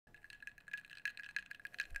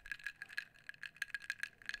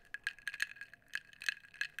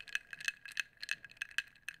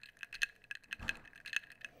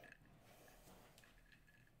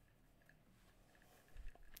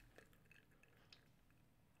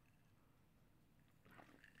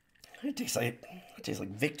It tastes like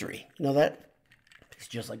victory. You know that? It's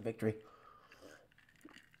just like victory.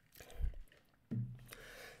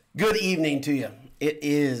 Good evening to you. It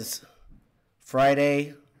is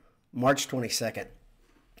Friday, March 22nd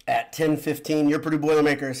at 10:15. Your Purdue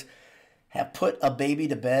Boilermakers have put a baby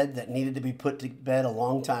to bed that needed to be put to bed a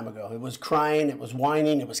long time ago. It was crying, it was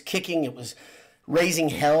whining, it was kicking, it was raising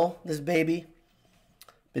hell, this baby.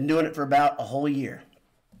 Been doing it for about a whole year.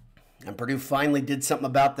 And Purdue finally did something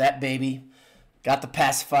about that baby. Got the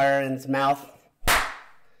pacifier in its mouth.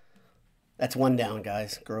 That's one down,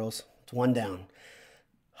 guys, girls. It's one down.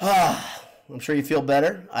 I'm sure you feel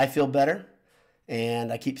better. I feel better.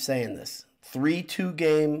 And I keep saying this. 3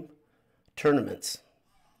 2-game tournaments.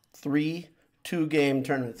 3 2-game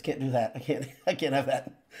tournaments. Can't do that. I can't have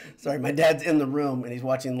that. Sorry, my dad's in the room and he's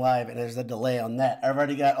watching live and there's a delay on that. I've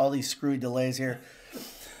already got all these screwy delays here.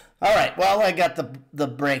 All right, well, I got the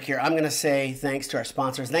break here. I'm going to say thanks to our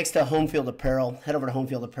sponsors. Thanks to Home Field Apparel. Head over to Home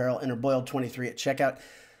Field Apparel, enter Boiled23 at checkout.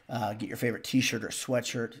 Get your favorite t-shirt or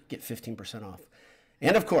sweatshirt. Get 15% off.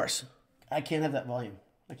 And, of course, I can't have that volume.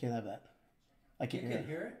 I can't have that. I can't hear it. You can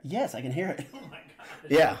hear it? Yes, I can hear it. Oh, my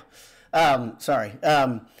God. Yeah. Sorry.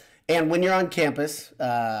 And when you're on campus,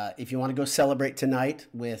 if you want to go celebrate tonight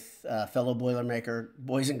with fellow Boilermaker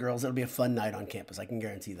boys and girls, it'll be a fun night on campus. I can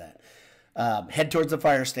guarantee that. Head towards the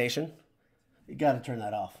fire station. You got to turn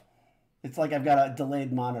that off. It's like I've got a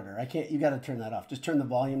delayed monitor. I can't. You got to turn that off. Just turn the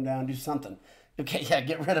volume down. Do something. Okay, yeah,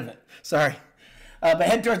 get rid of it. Sorry. But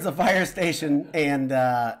head towards the fire station,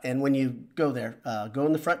 and when you go there, go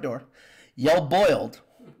in the front door, yell boiled.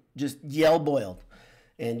 Just yell boiled.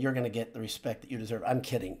 And you're going to get the respect that you deserve. I'm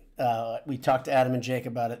kidding. We talked to Adam and Jake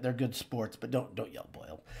about it. They're good sports, but don't yell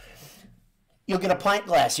boiled. You'll get a pint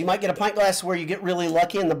glass. You might get a pint glass where you get really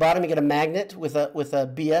lucky. In the bottom, you get a magnet with a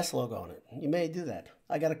BS logo on it. You may do that.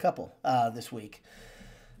 I got a couple this week.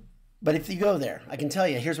 But if you go there, I can tell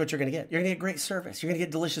you, here's what you're going to get. You're going to get great service. You're going to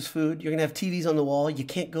get delicious food. You're going to have TVs on the wall. You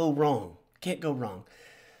can't go wrong. Can't go wrong.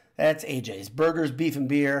 That's AJ's. Burgers, beef, and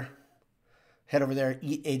beer. Head over there,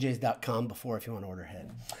 eatajs.com before if you want to order ahead.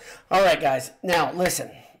 All right, guys. Now, listen.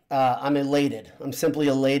 I'm elated. I'm simply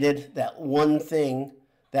elated that one thing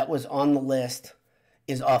that was on the list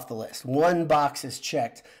is off the list. One box is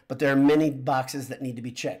checked, but there are many boxes that need to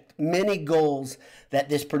be checked. Many goals that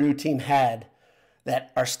this Purdue team had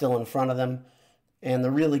that are still in front of them. And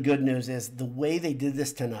the really good news is the way they did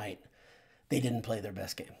this tonight, they didn't play their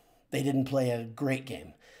best game. They didn't play a great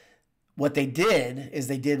game. What they did is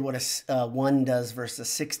they did what a 1 does versus a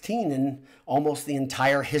 16 in almost the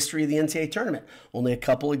entire history of the NCAA tournament. Only a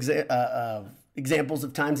couple examples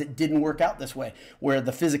of times it didn't work out this way, where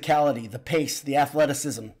the physicality, the pace, the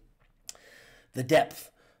athleticism, the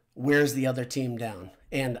depth wears the other team down.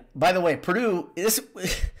 And by the way, Purdue,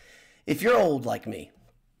 if you're old like me,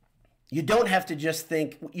 you don't just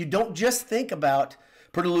think about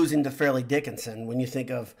Purdue losing to Fairleigh Dickinson when you think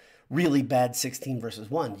of really bad 16 versus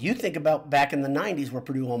 1. You think about back in the 90s where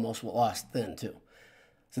Purdue almost lost then too.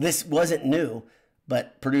 So this wasn't new,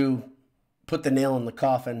 but Purdue put the nail in the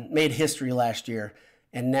coffin, made history last year,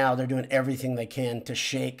 and now they're doing everything they can to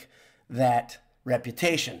shake that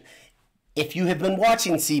reputation. If you have been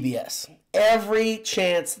watching CBS, every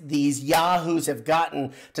chance these yahoos have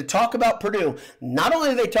gotten to talk about Purdue, not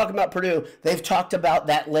only are they talking about Purdue, they've talked about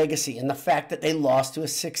that legacy and the fact that they lost to a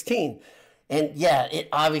 16. And yeah, it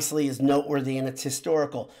obviously is noteworthy and it's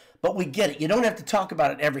historical, but we get it. You don't have to talk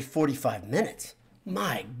about it every 45 minutes.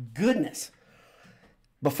 My goodness.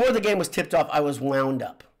 Before the game was tipped off, I was wound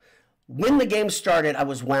up. When the game started, I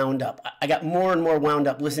was wound up. I got more and more wound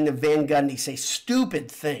up listening to Van Gundy say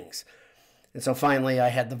stupid things. And so finally, I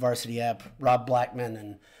had the varsity app, Rob Blackman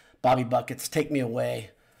and Bobby Buckets, take me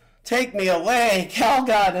away. Take me away,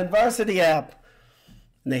 Calgon and varsity app.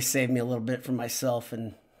 And they saved me a little bit from myself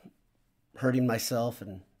and hurting myself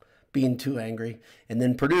and being too angry. And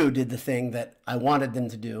then Purdue did the thing that I wanted them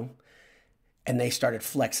to do. And they started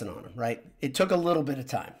flexing on them, right? It took a little bit of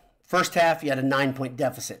time. First half, you had a 9-point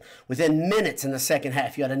deficit. Within minutes in the second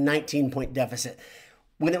half, you had a 19-point deficit.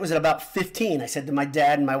 When it was at about 15, I said to my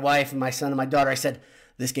dad and my wife and my son and my daughter, I said,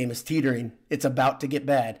 this game is teetering. It's about to get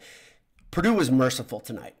bad. Purdue was merciful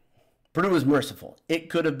tonight. Purdue was merciful.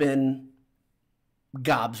 It could have been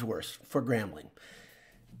gobs worse for Grambling.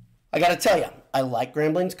 I got to tell you, I like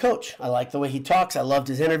Grambling's coach. I like the way he talks. I loved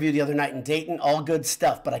his interview the other night in Dayton. All good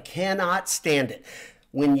stuff, but I cannot stand it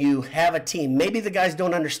when you have a team. Maybe the guys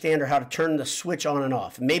don't understand or how to turn the switch on and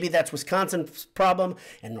off. Maybe that's Wisconsin's problem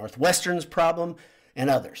and Northwestern's problem and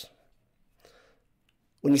others.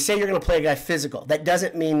 When you say you're going to play a guy physical, that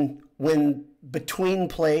doesn't mean when between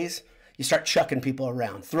plays you start chucking people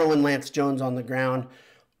around, throwing Lance Jones on the ground,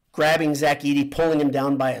 grabbing Zach Edey, pulling him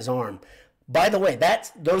down by his arm. By the way,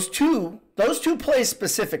 those two plays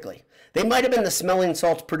specifically, they might have been the smelling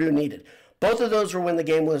salts Purdue needed. Both of those were when the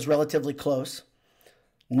game was relatively close.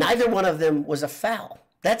 Neither one of them was a foul.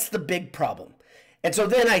 That's the big problem. And so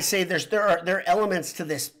then I say there are elements to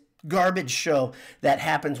this garbage show that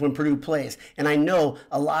happens when Purdue plays. And I know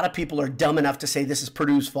a lot of people are dumb enough to say this is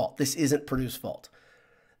Purdue's fault. This isn't Purdue's fault.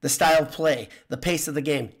 The style of play, the pace of the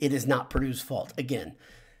game, it is not Purdue's fault. Again,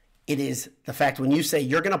 it is the fact when you say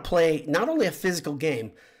you're going to play not only a physical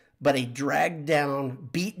game, but a dragged down,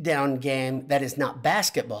 beat down game that is not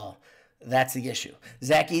basketball, that's the issue.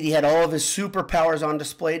 Zach Edey had all of his superpowers on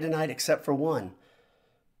display tonight except for one.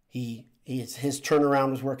 His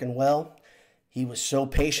turnaround was working well. He was so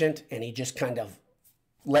patient, and he just kind of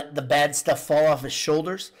let the bad stuff fall off his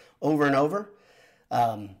shoulders over and over.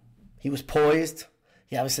 He was poised.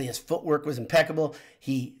 His footwork was impeccable.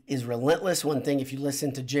 He is relentless. One thing, if you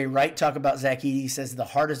listen to Jay Wright talk about Zach Edey, he says the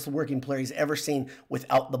hardest working player he's ever seen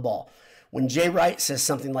without the ball. When Jay Wright says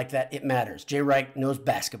something like that, it matters. Jay Wright knows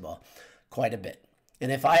basketball quite a bit.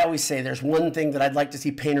 And if I always say there's one thing that I'd like to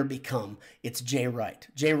see Painter become, it's Jay Wright.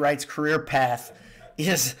 Jay Wright's career path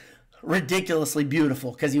is ridiculously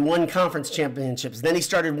beautiful because he won conference championships. Then he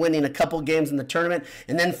started winning a couple games in the tournament,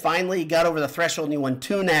 and then finally he got over the threshold and he won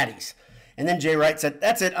 2 natties. And then Jay Wright said,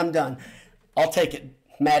 that's it, I'm done. I'll take it,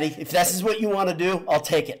 Maddie. If this is what you want to do, I'll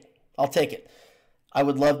take it. I'll take it. I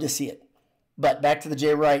would love to see it. But back to the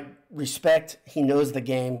Jay Wright respect. He knows the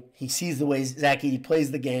game. He sees the way Zach Edey plays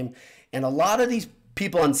the game. And a lot of these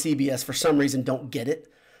people on CBS, for some reason, don't get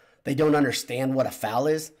it. They don't understand what a foul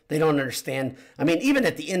is. They don't understand. I mean, even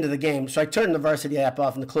at the end of the game, so I turned the varsity app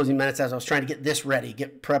off in the closing minutes as I was trying to get this ready,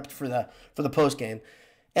 get prepped for the post game.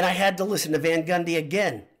 And I had to listen to Van Gundy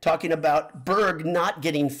again, talking about Berg not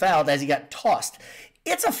getting fouled as he got tossed.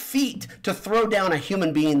 It's a feat to throw down a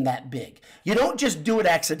human being that big. You don't just do it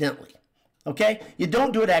accidentally, okay? You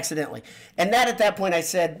don't do it accidentally. And at that point I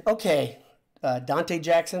said, okay, Dante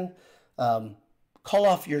Jackson, call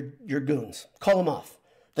off your goons. Call them off.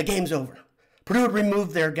 The game's over. Purdue would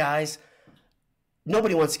remove their guys.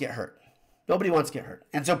 Nobody wants to get hurt. Nobody wants to get hurt.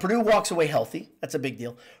 And so Purdue walks away healthy. That's a big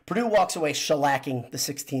deal. Purdue walks away shellacking the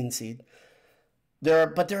 16 seed.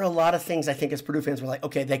 But there are a lot of things I think as Purdue fans were like,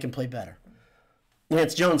 okay, they can play better.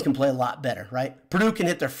 Lance Jones can play a lot better, right? Purdue can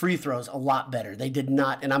hit their free throws a lot better. They did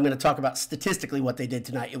not, and I'm going to talk about statistically what they did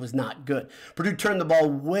tonight. It was not good. Purdue turned the ball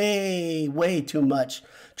way too much,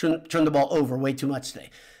 turned the ball over way too much today.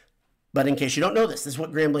 But in case you don't know this is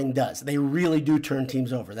what Grambling does. They really do turn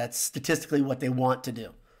teams over. That's statistically what they want to do.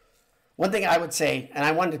 One thing I would say, and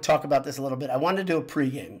I wanted to talk about this a little bit, I wanted to do a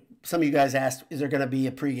pregame. Some of you guys asked, is there going to be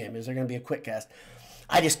a pregame? Is there going to be a quick cast?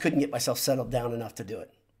 I just couldn't get myself settled down enough to do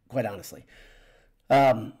it, quite honestly.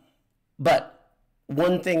 But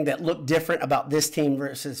one thing that looked different about this team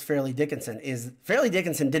versus Fairleigh Dickinson is Fairleigh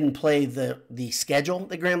Dickinson didn't play the schedule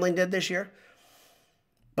that Grambling did this year.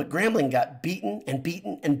 But Grambling got beaten and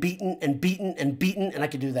beaten and beaten and beaten and beaten, and I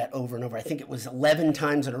could do that over and over. I think it was 11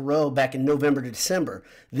 times in a row back in November to December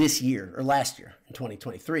this year, or last year in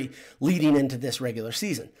 2023, leading into this regular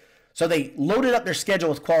season. So they loaded up their schedule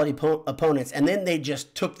with quality opponents, and then they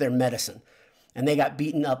just took their medicine, and they got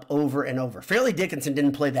beaten up over and over. Fairleigh Dickinson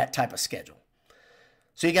didn't play that type of schedule.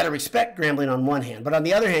 So you got to respect Grambling on one hand, but on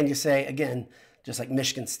the other hand, you say, again, just like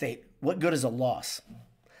Michigan State, what good is a loss?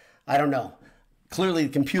 I don't know. Clearly, the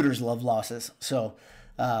computers love losses. So,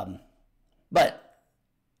 but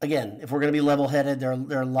again, if we're going to be level-headed, there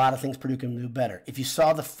are a lot of things Purdue can do better. If you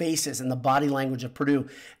saw the faces and the body language of Purdue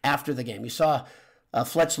after the game, you saw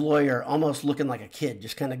Fletch Lawyer almost looking like a kid,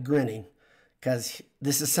 just kind of grinning, because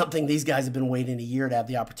this is something these guys have been waiting a year to have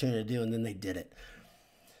the opportunity to do, and then they did it.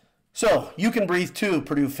 So you can breathe too,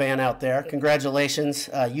 Purdue fan out there. Congratulations.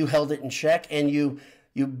 You held it in check, and you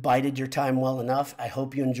bided your time well enough. I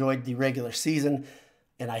hope you enjoyed the regular season,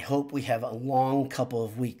 and I hope we have a long couple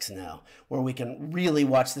of weeks now where we can really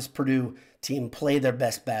watch this Purdue team play their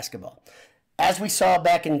best basketball. As we saw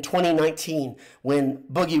back in 2019 when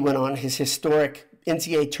Boogie went on his historic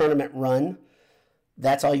NCAA tournament run,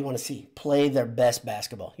 that's all you want to see, play their best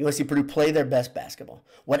basketball. You want to see Purdue play their best basketball.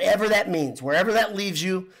 Whatever that means, wherever that leaves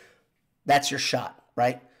you, that's your shot,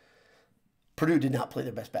 right? Purdue did not play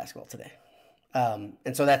their best basketball today.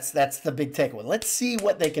 And so that's the big takeaway. Let's see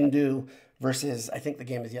what they can do versus, I think the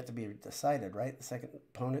game is yet to be decided, right? The second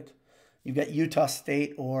opponent. You've got Utah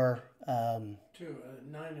State or... 9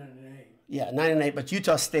 and 8. Yeah, 9 and 8, but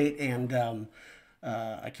Utah State and,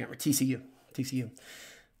 I can't remember, TCU.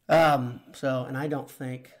 And I don't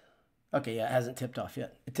think... Okay, yeah, it hasn't tipped off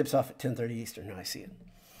yet. It tips off at 10:30 Eastern. Now I see it.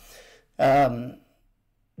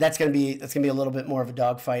 that's going to be a little bit more of a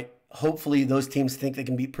dogfight. Hopefully those teams think they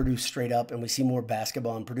can beat Purdue straight up, and we see more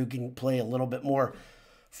basketball, and Purdue can play a little bit more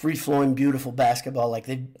free-flowing, beautiful basketball like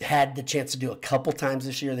they've had the chance to do a couple times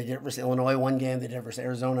this year. They did it versus Illinois one game. They did it versus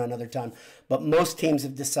Arizona another time. But most teams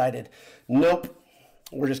have decided, nope,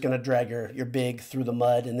 we're just going to drag your big through the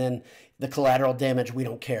mud, and then the collateral damage, we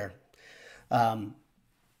don't care.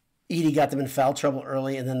 Edey got them in foul trouble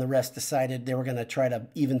early, and then the rest decided they were going to try to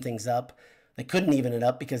even things up. They couldn't even it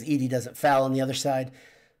up because Edey doesn't foul on the other side.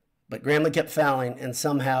 But Grambling kept fouling, and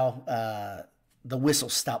somehow the whistle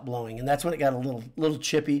stopped blowing. And that's when it got a little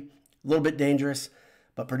chippy, a little bit dangerous.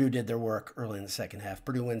 But Purdue did their work early in the second half.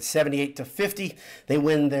 Purdue wins 78-50. They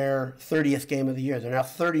win their 30th game of the year. They're now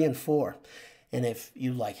 30-4. And if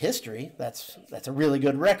you like history, that's a really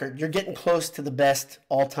good record. You're getting close to the best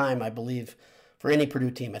all-time, I believe, for any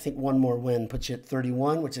Purdue team. I think one more win puts you at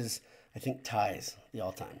 31, which is, I think, ties the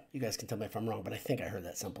all-time. You guys can tell me if I'm wrong, but I think I heard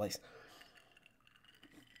that someplace.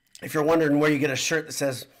 If you're wondering where you get a shirt that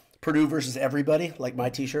says Purdue versus everybody, like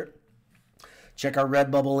my T-shirt, check our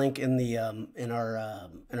RedBubble link in the in our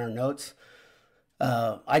notes.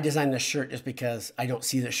 I designed this shirt just because I don't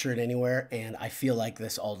see this shirt anywhere, and I feel like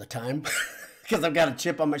this all the time because I've got a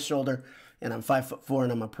chip on my shoulder, and I'm 5'4",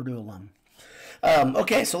 and I'm a Purdue alum.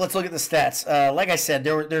 Okay, so let's look at the stats. Like I said,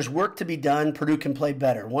 there's work to be done. Purdue can play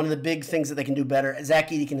better. One of the big things that they can do better, Zach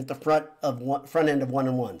Edey can hit the front end of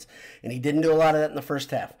 1-and-1s, and he didn't do a lot of that in the first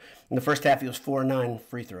half. In the first half, he was 4-9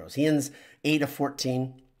 free throws. He ends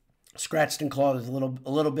 8-14, scratched and clawed a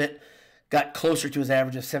little bit, got closer to his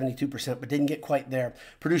average of 72%, but didn't get quite there.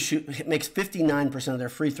 Purdue makes 59% of their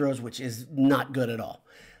free throws, which is not good at all.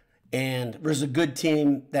 And there's a good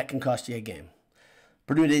team that can cost you a game.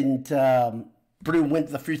 Purdue didn't. Purdue went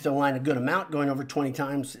to the free throw line a good amount. Going over 20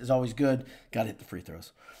 times is always good. Got to hit the free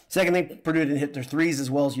throws. Second thing, Purdue didn't hit their threes as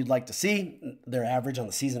well as you'd like to see. Their average on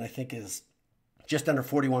the season, I think, is just under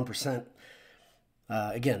 41%.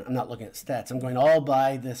 Again, I'm not looking at stats. I'm going all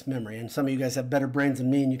by this memory. And some of you guys have better brains than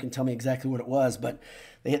me, and you can tell me exactly what it was. But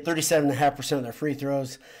they hit 37.5% of their free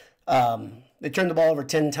throws. They turned the ball over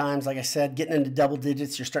 10 times. Like I said, getting into double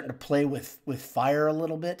digits, you're starting to play with fire a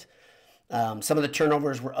little bit. Some of the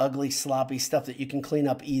turnovers were ugly, sloppy, stuff that you can clean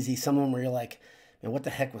up easy. Some of them where you're like, man, what the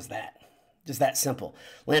heck was that? Just that simple.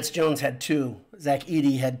 Lance Jones had 2. Zach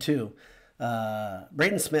Edey had 2.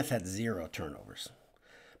 Braden Smith had 0 turnovers.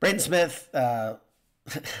 Braden Smith,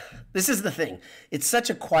 this is the thing. It's such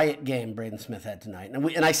a quiet game Braden Smith had tonight.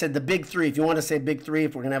 And I said the big three, if you want to say big three,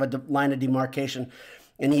 if we're going to have a line of demarcation,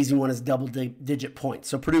 an easy one is double-digit points.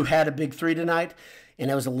 So Purdue had a big three tonight,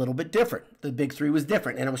 and it was a little bit different. The big three was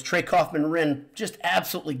different, and it was Trey Kaufman-Wren just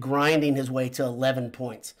absolutely grinding his way to 11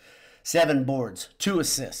 points, 7 boards, 2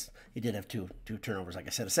 assists. He did have two turnovers, like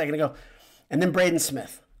I said a second ago. And then Braden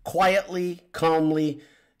Smith, quietly, calmly,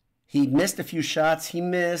 he missed a few shots. He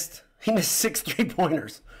missed 6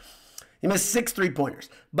 3-pointers. He missed 6 3-pointers,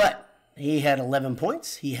 but he had 11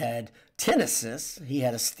 points. He had 10 assists. He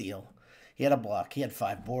had a steal. He had a block. He had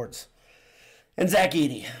 5 boards. And Zach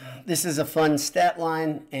Edey, this is a fun stat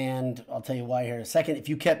line, and I'll tell you why here in a second. If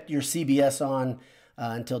you kept your CBS on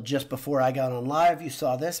until just before I got on live, you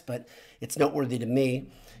saw this, but it's noteworthy to me.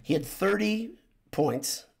 He had 30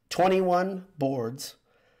 points, 21 boards,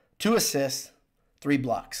 2 assists, 3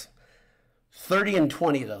 blocks. 30 and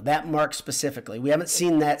 20, though, that mark specifically. We haven't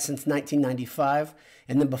seen that since 1995,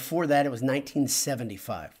 and then before that, it was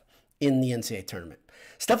 1975 in the NCAA tournament.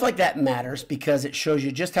 Stuff like that matters because it shows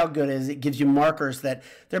you just how good it is. It gives you markers that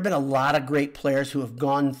there have been a lot of great players who have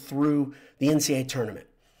gone through the NCAA tournament,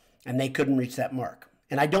 and they couldn't reach that mark.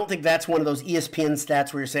 And I don't think that's one of those ESPN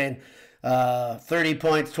stats where you're saying 30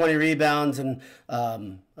 points, 20 rebounds, and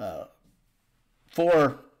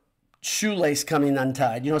 4 shoelace coming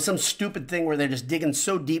untied. You know, some stupid thing where they're just digging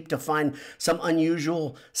so deep to find some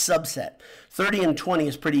unusual subset. 30 and 20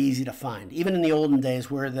 is pretty easy to find, even in the olden days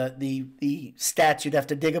where the stats, you'd have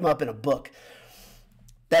to dig them up in a book.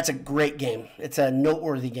 That's a great game. It's a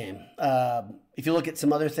noteworthy game. If you look at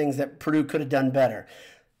some other things that Purdue could have done better,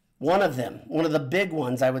 one of the big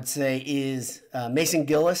ones I would say is Mason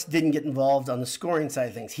Gillis didn't get involved on the scoring side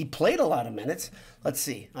of things. He played a lot of minutes. Let's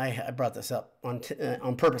see. I brought this up on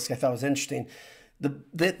purpose. I thought it was interesting.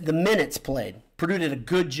 The minutes played. Purdue did a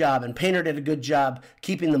good job, and Painter did a good job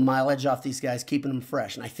keeping the mileage off these guys, keeping them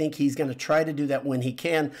fresh. And I think he's going to try to do that when he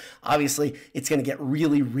can. Obviously, it's going to get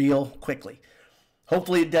really real quickly.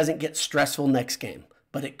 Hopefully, it doesn't get stressful next game.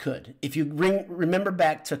 But it could. If you remember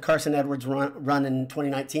back to Carson Edwards' run in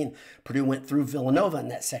 2019, Purdue went through Villanova in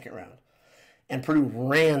that second round. And Purdue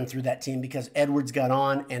ran through that team because Edwards got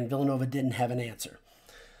on and Villanova didn't have an answer.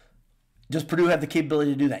 Does Purdue have the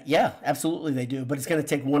capability to do that? Yeah, absolutely they do. But it's going to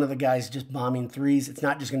take one of the guys just bombing threes. It's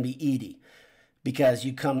not just going to be Edey, because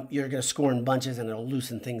you're going to score in bunches and it'll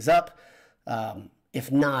loosen things up.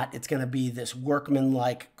 If not, it's going to be this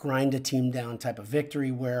workman-like, grind a team down type of victory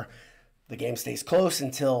where the game stays close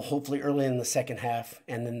until hopefully early in the second half,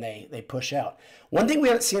 and then they push out. One thing we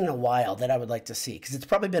haven't seen in a while that I would like to see, because it's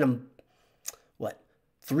probably been,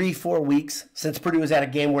 3-4 weeks since Purdue was at a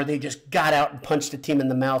game where they just got out and punched a team in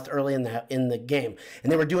the mouth early in the game.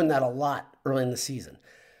 And they were doing that a lot early in the season.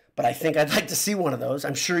 But I think I'd like to see one of those.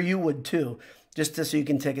 I'm sure you would too, just so you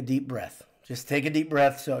can take a deep breath. Just take a deep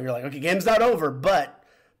breath so you're like, okay, game's not over, but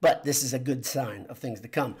this is a good sign of things to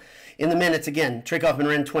come. In the minutes, again, Trey Kaufman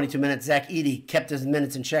ran 22 minutes. Zach Edey kept his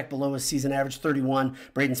minutes in check below his season average, 31.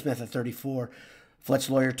 Braden Smith at 34.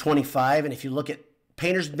 Fletch Lawyer, 25. And if you look at,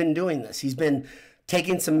 Painter's been doing this. He's been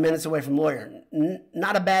taking some minutes away from Lawyer.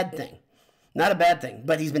 Not a bad thing. Not a bad thing.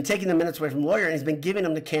 But he's been taking the minutes away from Lawyer, and he's been giving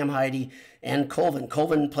them to Cam Heide and Colvin.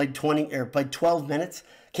 Colvin played 12 minutes.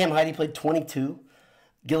 Cam Heide played 22.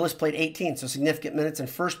 Gillis played 18, so significant minutes. And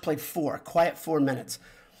First played 4, a quiet 4 minutes.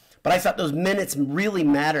 But I thought those minutes really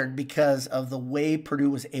mattered because of the way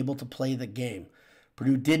Purdue was able to play the game.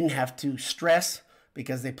 Purdue didn't have to stress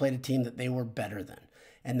because they played a team that they were better than.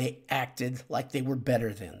 And they acted like they were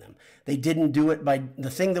better than them. They didn't do it by,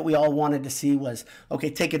 the thing that we all wanted to see was,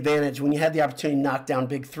 okay, take advantage. When you had the opportunity to knock down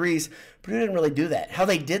big threes, Purdue didn't really do that. How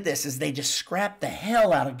they did this is they just scrapped the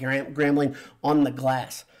hell out of Grambling on the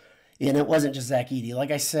glass. And it wasn't just Zach Edey.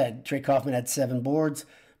 Like I said, Trey Kaufman had 7 boards.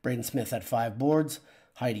 Braden Smith had 5 boards.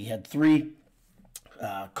 Heide had 3.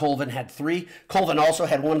 Colvin had 3. Colvin also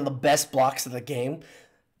had one of the best blocks of the game.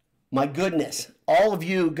 My goodness, all of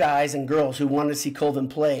you guys and girls who wanted to see Colvin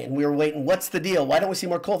play, and we were waiting, what's the deal? Why don't we see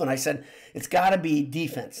more Colvin? I said, it's got to be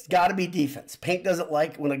defense. It's got to be defense. Paint doesn't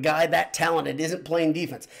like when a guy that talented isn't playing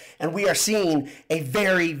defense. And we are seeing a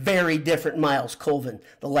very, very different Miles Colvin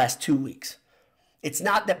the last 2 weeks. It's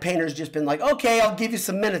not that Painter's just been like, okay, I'll give you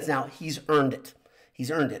some minutes now. He's earned it.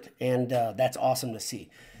 He's earned it, and that's awesome to see.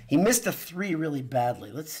 He missed a 3 really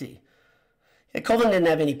badly. Let's see. Yeah, Colvin didn't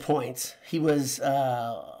have any points. He was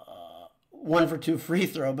 1 for 2 free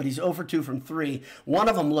throw, but he's 0 for 2 from 3. One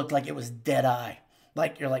of them looked like it was dead eye.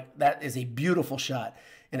 Like, you're like, that is a beautiful shot.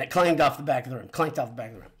 And it clanged off the back of the rim. Clanked off the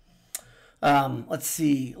back of the rim. Let's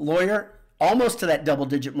see. Lawyer, almost to that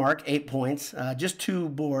double-digit mark, 8 points. Just 2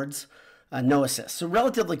 boards, no assists. So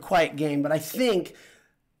relatively quiet game, but I think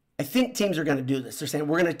teams are going to do this. They're saying,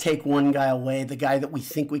 we're going to take one guy away, the guy that we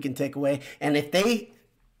think we can take away. And if they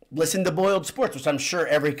listen to Boiled Sports, which I'm sure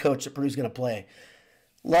every coach at Purdue's going to play,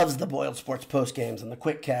 loves the Boiled Sports post games and the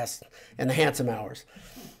quick cast and the handsome hours.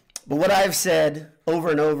 But what I've said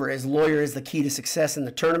over and over is Lawyer is the key to success in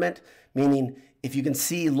the tournament, meaning if you can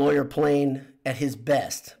see Lawyer playing at his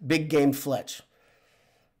best, big game Fletch,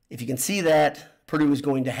 if you can see that, Purdue is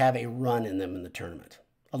going to have a run in them in the tournament,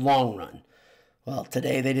 a long run. Well,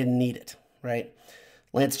 today they didn't need it, right?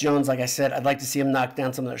 Lance Jones, like I said, I'd like to see him knock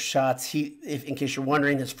down some of those shots. In case you're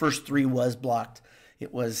wondering, his first 3 was blocked.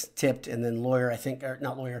 It was tipped, and then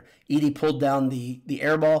Edey pulled down the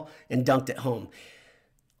air ball and dunked it home.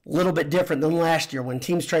 A little bit different than last year when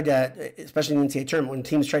teams tried to, especially in the NCAA tournament, when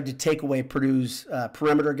teams tried to take away Purdue's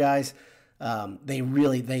perimeter guys, they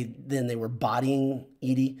were bodying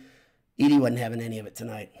Edey. Edey wasn't having any of it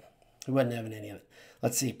tonight. He wasn't having any of it.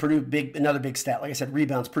 Let's see, Purdue, another big stat. Like I said,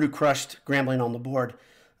 rebounds. Purdue crushed Grambling on the board.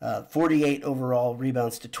 48 overall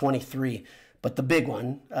rebounds to 23. But the big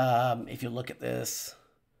one, if you look at this,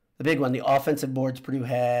 the big one, the offensive boards Purdue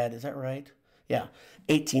had, is that right? Yeah,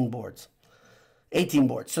 18 boards. 18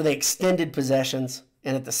 boards. So they extended possessions,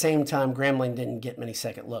 and at the same time, Grambling didn't get many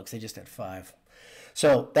second looks. They just had 5.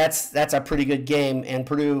 So that's a pretty good game. And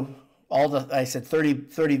Purdue,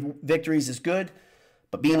 30 victories is good,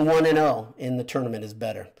 but being 1-0 in the tournament is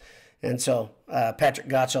better. And so Patrick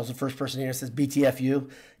Gottschall's the first person here that says BTFU.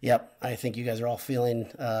 Yep, I think you guys are all feeling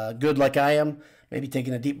good like I am. Maybe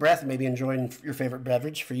taking a deep breath, maybe enjoying your favorite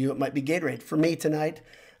beverage. For you, it might be Gatorade. For me tonight,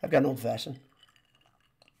 I've got an old-fashioned.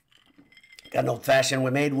 Got an old-fashioned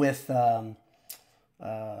we made with, my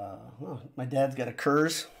dad's got a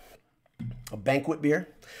Kurz, a banquet beer,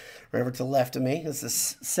 right over to the left of me. This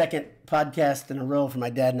is the second podcast in a row for my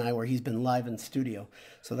dad and I where he's been live in studio.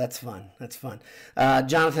 So that's fun. That's fun.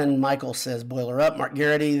 Jonathan Michael says, boiler up. Mark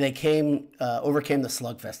Garrity, they overcame the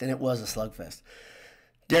slugfest, and it was a slugfest.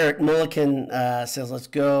 Derek Mulliken says, let's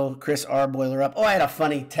go. Chris R., boiler up. Oh, I had a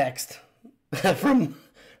funny text from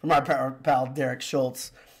our pal Derek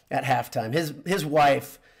Schultz at halftime. His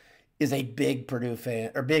wife is a big Purdue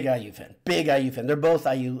fan, or big IU fan. Big IU fan. They're both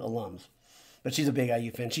IU alums, but she's a big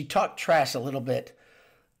IU fan. She talked trash a little bit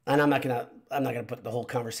And I'm not gonna put the whole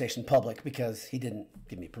conversation public because he didn't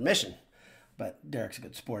give me permission. But Derek's a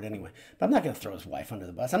good sport anyway. But I'm not going to throw his wife under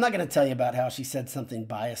the bus. I'm not going to tell you about how she said something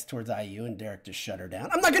biased towards IU and Derek just shut her down.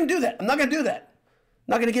 I'm not going to do that. I'm not going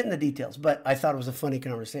to get in the details. But I thought it was a funny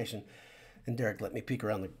conversation. And Derek let me peek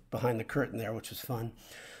around behind the curtain there, which was fun.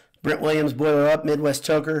 Brent Williams, boiler up, Midwest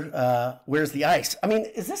choker. Where's the ice? I mean,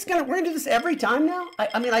 we're going to do this every time now?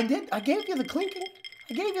 I gave you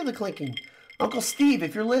the clinking. Uncle Steve,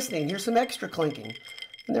 if you're listening, here's some extra clinking.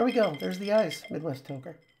 And there we go. There's the ice, Midwest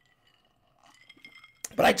choker.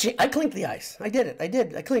 But I clinked the ice. I did it.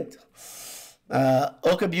 I clinked.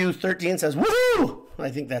 Okabu13 says, woohoo!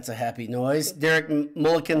 I think that's a happy noise. Derek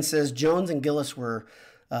Mulligan says, Jones and Gillis were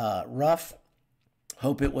rough.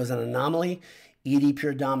 Hope it was an anomaly. Edie,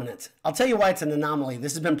 pure dominance. I'll tell you why it's an anomaly.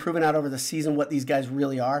 This has been proven out over the season what these guys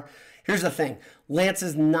really are. Here's the thing. Lance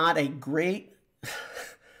is not a great...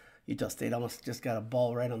 Utah State almost just got a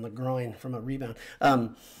ball right on the groin from a rebound.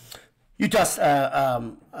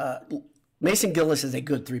 Mason Gillis is a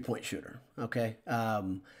good three-point shooter, okay?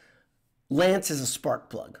 Lance is a spark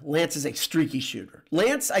plug. Lance is a streaky shooter.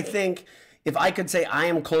 Lance, I think, if I could say I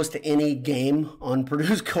am close to any game on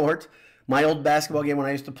Purdue's court, my old basketball game when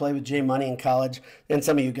I used to play with Jay Money in college, and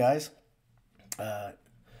some of you guys,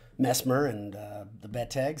 Messmer and the Bet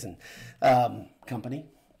Tags and company,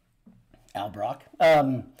 Al Brock.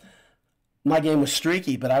 My game was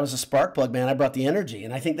streaky, but I was a spark plug, man. I brought the energy,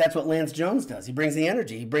 and I think that's what Lance Jones does. He brings the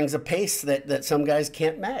energy. He brings a pace that some guys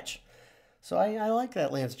can't match. So I like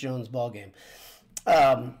that Lance Jones ball game.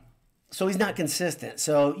 So he's not consistent.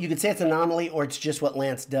 So you could say it's an anomaly or it's just what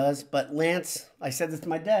Lance does. But Lance, I said this to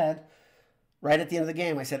my dad right at the end of the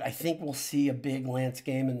game. I said, I think we'll see a big Lance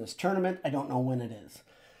game in this tournament. I don't know when it is.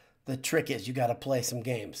 The trick is you got to play some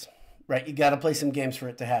games, right? You got to play some games for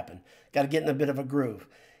it to happen. Got to get in a bit of a groove.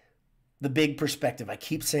 The big perspective. I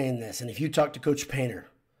keep saying this. And if you talk to Coach Painter,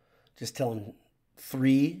 just tell him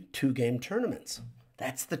 3 two-game tournaments.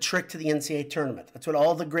 That's the trick to the NCAA tournament. That's what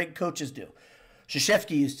all the great coaches do.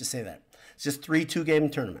 Krzyzewski used to say that. It's just 3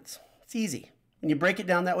 two-game tournaments. It's easy. When you break it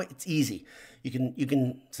down that way, it's easy. You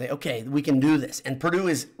can say, okay, we can do this. And Purdue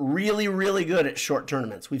is really, really good at short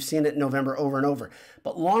tournaments. We've seen it in November over and over.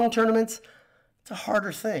 But long tournaments, it's a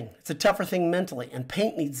harder thing. It's a tougher thing mentally. And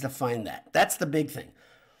Paint needs to find that. That's the big thing.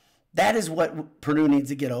 That is what Purdue needs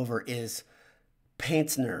to get over is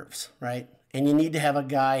Paint's nerves, right? And you need to have a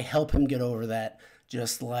guy help him get over that,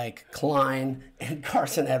 just like Klein and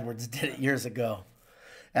Carson Edwards did it years ago.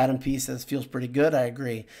 Adam P. says, feels pretty good. I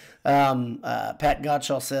agree. Pat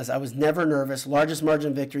Gottschall says, I was never nervous. Largest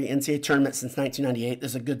margin victory, NCAA tournament since 1998.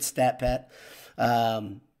 This is a good stat, Pat.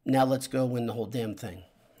 Now let's go win the whole damn thing.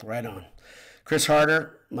 Right on. Chris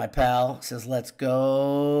Harder, my pal, says, let's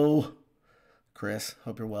go. Chris,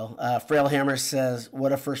 hope you're well. Frail Hammer says,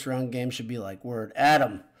 what a first-round game should be like. Word.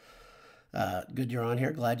 Adam, good you're on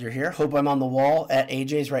here. Glad you're here. Hope I'm on the wall at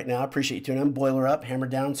AJ's right now. Appreciate you tuning in. Boiler up, hammer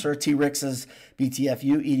down, sir. T-Rick says,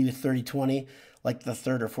 BTFU, Edie with 30-20, like the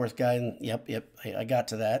third or fourth guy. And yep, I got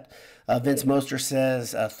to that. Vince Moster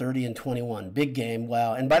says 30-21. Big game,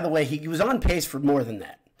 wow. And by the way, he was on pace for more than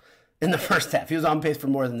that in the first half. He was on pace for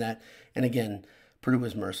more than that. And again, Purdue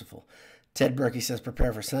was merciful. Ted Berkey says,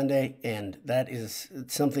 prepare for Sunday, and that is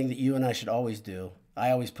something that you and I should always do. I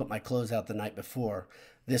always put my clothes out the night before.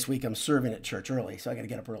 This week I'm serving at church early, so I got to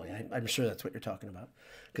get up early. I'm sure that's what you're talking about,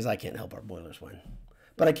 because I can't help our Boilers win.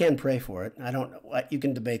 But I can pray for it. I don't know. You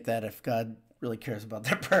can debate that if God really cares about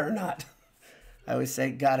that prayer or not. I always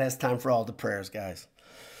say God has time for all the prayers, guys.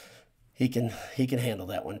 He can handle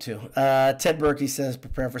that one too. Ted Berkey says,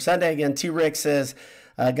 prepare for Sunday. Again, T-Rick says,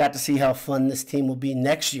 got to see how fun this team will be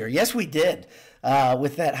next year. Yes, we did.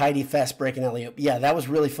 With that Heidi fast breaking alley-oop. Yeah, that was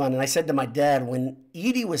really fun. And I said to my dad, when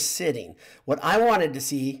Edie was sitting, what I wanted to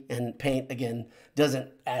see, and Paint, again,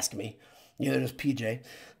 doesn't ask me, neither does PJ,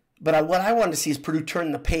 but what I wanted to see is Purdue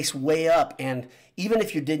turn the pace way up, and even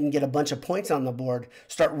if you didn't get a bunch of points on the board,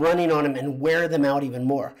 start running on them and wear them out even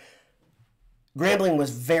more. Grambling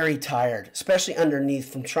was very tired, especially underneath,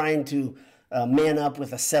 from trying to man up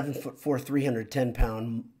with a 7'4",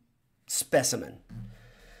 310-pound specimen.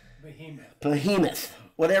 Behemoth.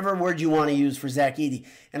 Whatever word you want to use for Zach Edey.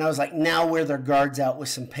 And I was like, now wear their guards out with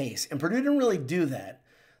some pace. And Purdue didn't really do that.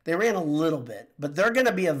 They ran a little bit. But they're going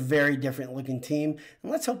to be a very different looking team.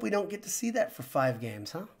 And let's hope we don't get to see that for 5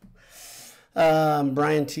 games, huh?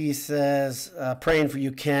 Brian T. says, praying for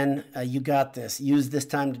you, Ken. You got this. Use this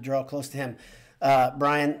time to draw close to him.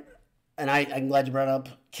 Brian, and I'm glad you brought up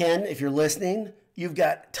Ken, if you're listening, you've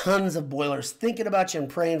got tons of Boilers thinking about you and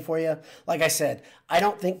praying for you. Like I said, I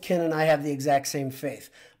don't think Ken and I have the exact same faith,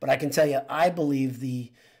 but I can tell you, I believe the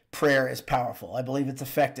prayer is powerful. I believe it's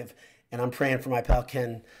effective. And I'm praying for my pal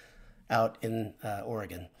Ken out in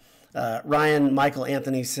Oregon. Ryan Michael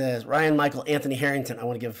Anthony Harrington, I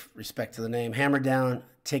want to give respect to the name. Hammer down,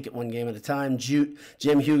 take it one game at a time. Jim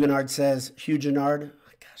Huguenard says, Huguenard.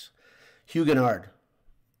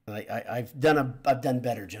 I've done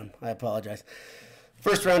better, Jim. I apologize.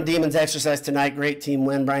 First round Demons exercise tonight. Great team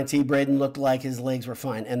win. Brian T. Braden looked like his legs were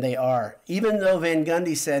fine, and they are. Even though Van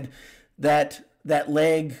Gundy said that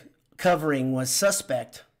leg covering was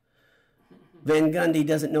suspect, Van Gundy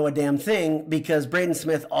doesn't know a damn thing because Braden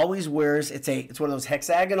Smith always wears, it's one of those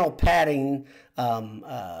hexagonal padding,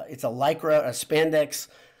 it's a lycra, a spandex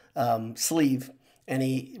sleeve, and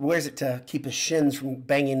he wears it to keep his shins from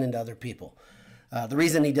banging into other people. The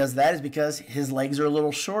reason he does that is because his legs are a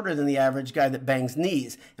little shorter than the average guy that bangs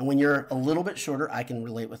knees. And when you're a little bit shorter, I can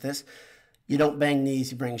relate with this, you don't bang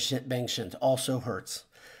knees, you bang shins. Also hurts.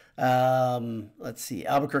 Let's see.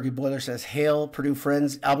 Albuquerque Boiler says, hail, Purdue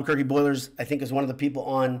friends. Albuquerque Boilers, I think, is one of the people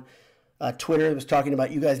on Twitter that was talking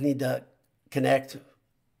about you guys need to connect.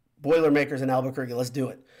 Boilermakers in Albuquerque, let's do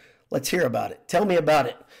it. Let's hear about it. Tell me about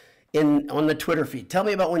it on the Twitter feed. Tell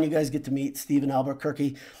me about when you guys get to meet Steve in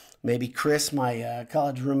Albuquerque. Maybe Chris, my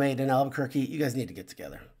college roommate in Albuquerque. You guys need to get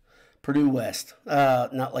together. Purdue West.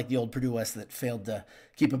 Not like the old Purdue West that failed to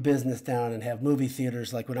keep a business down and have movie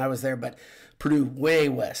theaters like when I was there, but Purdue way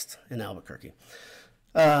west in Albuquerque.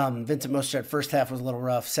 Vincent Mostert, first half was a little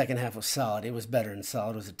rough. Second half was solid. It was better than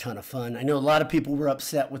solid. It was a ton of fun. I know a lot of people were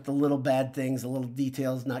upset with the little bad things, the little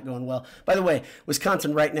details not going well. By the way,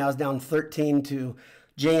 Wisconsin right now is down 13 to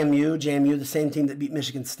JMU. JMU, the same team that beat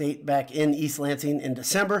Michigan State back in East Lansing in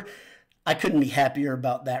December. I couldn't be happier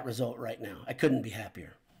about that result right now. I couldn't be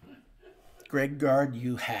happier. Greg Gard,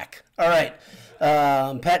 you hack. All right.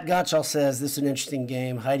 Pat Gottschall says, this is an interesting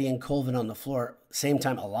game. Heidi and Colvin on the floor. Same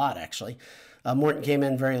time, a lot, actually. Morton came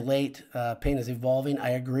in very late. Payne is evolving. I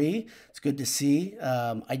agree. It's good to see.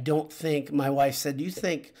 I don't think, my wife said, do you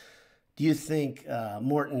think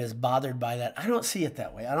Morton is bothered by that? I don't see it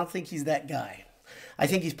that way. I don't think he's that guy. I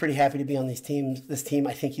think he's pretty happy to be on this team.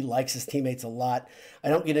 I think he likes his teammates a lot. I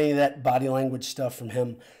don't get any of that body language stuff from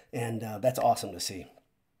him, and that's awesome to see.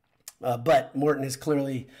 But Morton is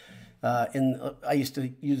clearly I used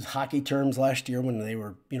to use hockey terms last year when they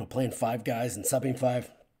were playing five guys and subbing five.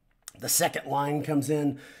 The second line comes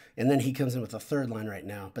in, and then he comes in with a third line right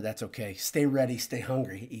now. But that's okay. Stay ready, stay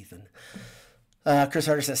hungry, Ethan. Chris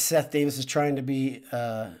Harder says Seth Davis is trying to be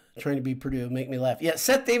Purdue. Make me laugh. Yeah,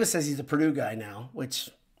 Seth Davis says he's a Purdue guy now, which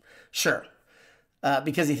sure,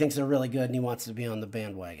 because he thinks they're really good and he wants to be on the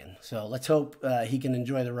bandwagon. So let's hope he can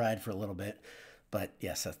enjoy the ride for a little bit. But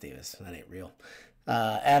yeah, Seth Davis, that ain't real.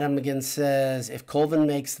 Adam again says, if Colvin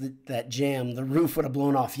makes that jam, the roof would have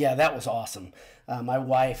blown off. Yeah, that was awesome. My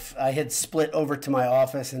wife, I had split over to my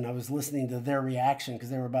office and I was listening to their reaction because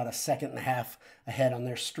they were about a second and a half ahead on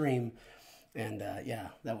their stream. And yeah,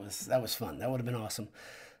 that was fun. That would have been awesome.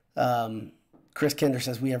 Chris Kinder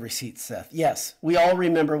says, we have receipts, Seth. Yes, we all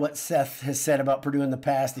remember what Seth has said about Purdue in the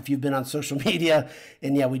past. If you've been on social media,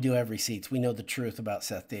 and yeah, we do have receipts. We know the truth about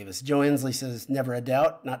Seth Davis. Joe Inslee says, never a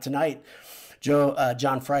doubt, not tonight.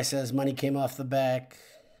 John Fry says, money came off the back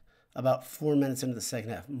about 4 minutes into the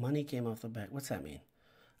second half. Money came off the back. What's that mean?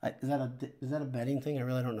 Is that a betting thing? I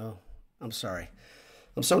really don't know. I'm sorry.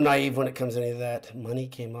 I'm so naive when it comes to any of that. Money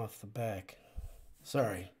came off the back.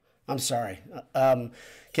 Sorry. I'm sorry.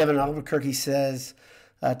 Kevin Albuquerque says,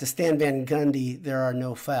 to Stan Van Gundy, there are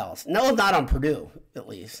no fouls. No, not on Purdue, at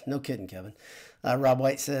least. No kidding, Kevin. Rob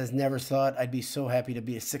White says, never thought I'd be so happy to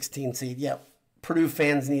be a 16 seed. Yeah, Purdue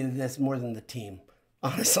fans needed this more than the team.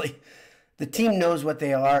 Honestly, the team knows what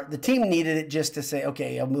they are. The team needed it just to say,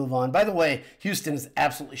 okay, I'll move on. By the way, Houston is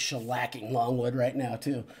absolutely shellacking Longwood right now,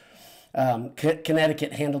 too.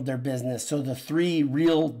 Connecticut handled their business. So the three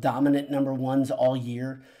real dominant number ones all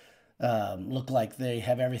year look like they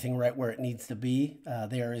have everything right where it needs to be.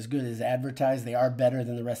 They are as good as advertised. They are better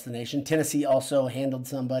than the rest of the nation. Tennessee also handled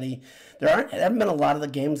somebody. There haven't been a lot of the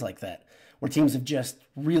games like that where teams have just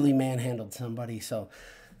really manhandled somebody. So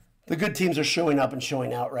the good teams are showing up and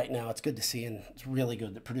showing out right now. It's good to see, and it's really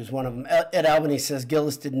good that Purdue's one of them. Ed Albany says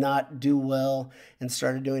Gillis did not do well and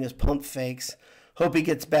started doing his pump fakes. Hope he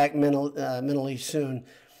gets back mentally soon.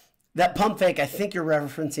 That pump fake, I think you're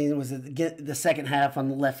referencing, was the second half on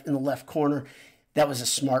the left in the left corner. That was a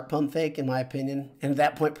smart pump fake, in my opinion. And at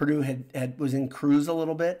that point, Purdue was in cruise a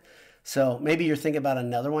little bit. So maybe you're thinking about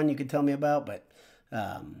another one you could tell me about, but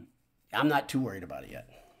I'm not too worried about it yet.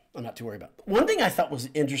 I'm not too worried about it. One thing I thought was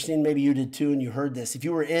interesting, maybe you did too, and you heard this. If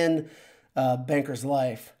you were in Banker's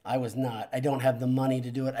Life, I was not. I don't have the money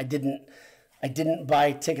to do it. I didn't. I didn't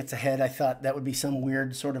buy tickets ahead. I thought that would be some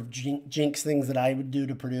weird sort of jinx things that I would do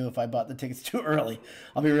to Purdue if I bought the tickets too early.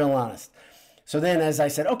 I'll be real honest. So then as I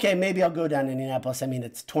said, okay, maybe I'll go down to Indianapolis. I mean,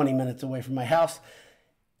 it's 20 minutes away from my house.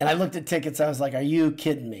 And I looked at tickets. I was like, are you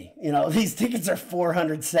kidding me? You know, these tickets are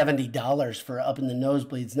 $470 for up in the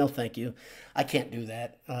nosebleeds. No, thank you. I can't do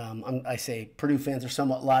that. I say Purdue fans are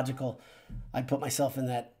somewhat logical. I put myself in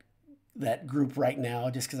that group right now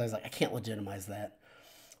just because I was like, I can't legitimize that.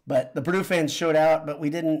 But the Purdue fans showed out, but we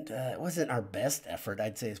didn't. It wasn't our best effort,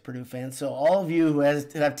 I'd say, as Purdue fans. So all of you who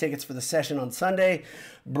have tickets for the session on Sunday,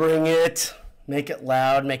 bring it. Make it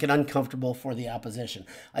loud, make it uncomfortable for the opposition.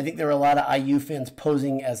 I think there were a lot of IU fans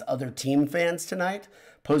posing as other team fans tonight,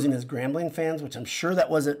 posing as Grambling fans, which I'm sure that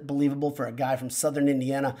wasn't believable for a guy from Southern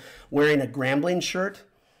Indiana wearing a Grambling shirt.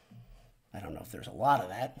 I don't know if there's a lot of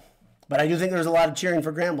that, but I do think there's a lot of cheering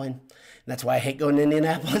for Grambling. And that's why I hate going to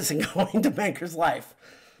Indianapolis and going to Banker's Life.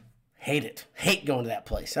 Hate it. Hate going to that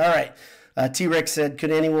place. All right. T-Rex said, could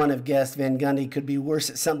anyone have guessed Van Gundy could be worse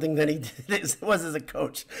at something than he was as a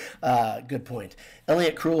coach? Good point.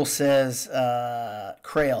 Elliot Krull says,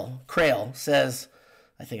 Crail says,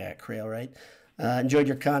 I think I got Crail right. Enjoyed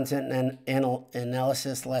your content and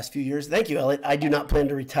analysis the last few years. Thank you, Elliot. I do not plan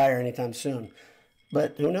to retire anytime soon.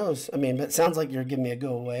 But who knows? I mean, but it sounds like you're giving me a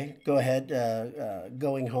go away. Go ahead,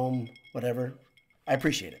 going home, whatever. I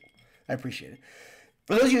appreciate it. I appreciate it.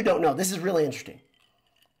 For those of you who don't know, this is really interesting.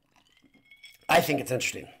 I think it's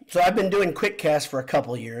interesting. So I've been doing quick casts for a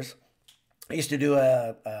couple of years. I used to do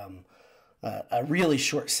a really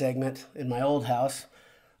short segment in my old house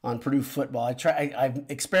on Purdue football. I've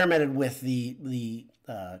experimented with the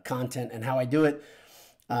content and how I do it,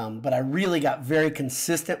 but I really got very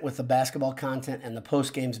consistent with the basketball content and the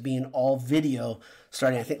post games being all video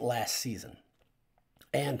starting, I think, last season.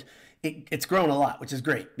 And it's grown a lot, which is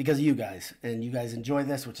great because of you guys. And you guys enjoy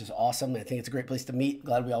this, which is awesome. I think it's a great place to meet.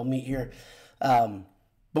 Glad we all meet here.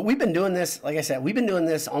 But we've been doing this, like I said, we've been doing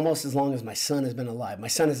this almost as long as my son has been alive. My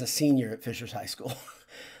son is a senior at Fishers High School.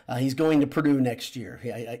 He's going to Purdue next year,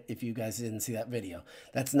 if you guys didn't see that video.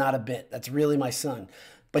 That's not a bit. That's really my son.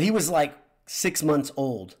 But he was like 6 months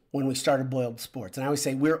old when we started Boiled Sports. And I always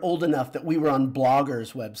say we're old enough that we were on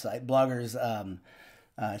Blogger's website. Blogger's,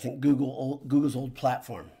 I think, Google's old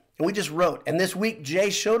platform. And we just wrote. And this week,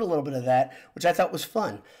 Jay showed a little bit of that, which I thought was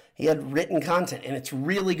fun. He had written content, and it's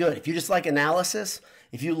really good. If you just like analysis,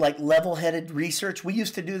 if you like level-headed research, we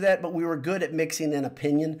used to do that, but we were good at mixing an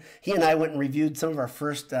opinion. He and I went and reviewed some of our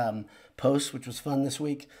first posts, which was fun this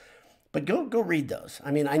week. But go read those.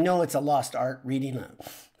 I mean, I know it's a lost art reading a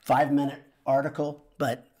 5-minute article,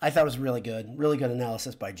 but I thought it was really good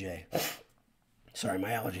analysis by Jay. Sorry, my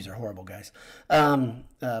allergies are horrible, guys.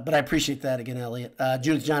 But I appreciate that again, Elliot.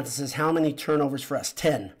 Judith Johnson says, how many turnovers for us?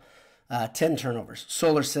 10. 10 turnovers.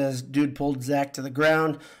 Solar says, dude pulled Zach to the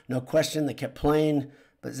ground. No question, they kept playing.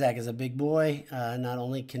 But Zach is a big boy. Not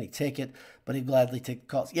only can he take it, but he'd gladly take the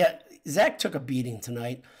calls. Yeah, Zach took a beating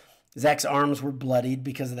tonight. Zach's arms were bloodied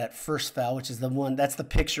because of that first foul, which is the one. That's the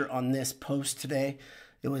picture on this post today.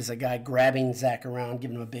 It was a guy grabbing Zach around,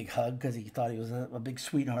 giving him a big hug because he thought he was a big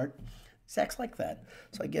sweetheart. Zach's like that,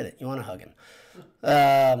 so I get it. You want to hug him.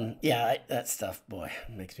 Yeah, that stuff, boy,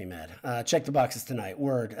 makes me mad. Check the boxes tonight.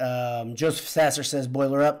 Word. Joseph Sasser says,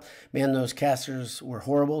 boiler up. Man, those casters were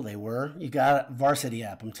horrible. They were. You got a Varsity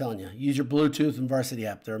app, I'm telling you. Use your Bluetooth and Varsity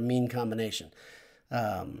app. They're a mean combination.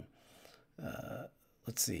 Let's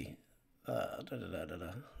see.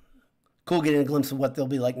 Cool getting a glimpse of what they'll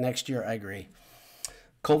be like next year. I agree.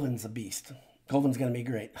 Colvin's a beast. Colvin's going to be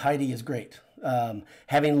great. Heidi is great.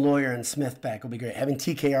 Having Lawyer and Smith back will be great. Having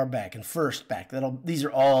TKR back and First back. These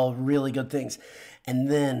are all really good things. And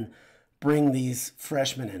then bring these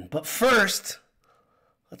freshmen in. But first,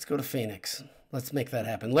 let's go to Phoenix. Let's make that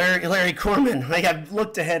happen. Larry Corman. I've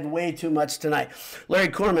looked ahead way too much tonight. Larry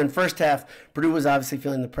Corman, first half, Purdue was obviously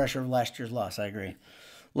feeling the pressure of last year's loss. I agree.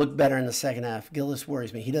 Looked better in the second half. Gillis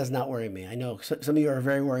worries me. He does not worry me. I know some of you are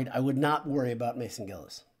very worried. I would not worry about Mason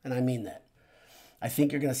Gillis. And I mean that. I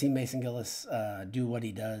think you're going to see Mason Gillis do what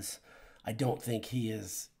he does. I don't think he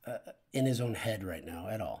is in his own head right now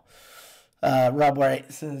at all. Rob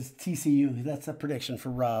White says TCU. That's a prediction for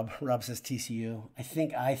Rob. Rob says TCU. I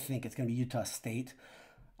think it's going to be Utah State.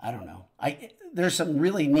 I don't know. There's some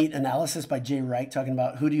really neat analysis by Jay Wright talking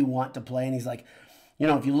about who do you want to play. And he's like,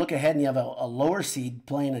 if you look ahead and you have a lower seed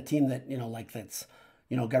playing a team that, that's,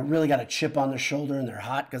 really got a chip on their shoulder and they're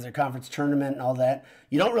hot because they're conference tournament and all that.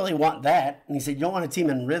 You don't really want that. And he said, you don't want a team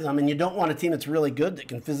in rhythm and you don't want a team that's really good that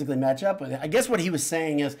can physically match up with it. I guess what he was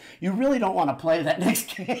saying is you really don't want to play that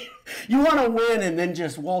next game. You want to win and then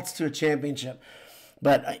just waltz to a championship.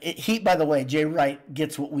 But Heat, by the way, Jay Wright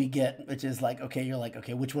gets what we get, which is like, okay, you're like,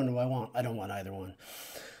 okay, which one do I want? I don't want either one.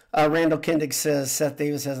 Randall Kindig says, Seth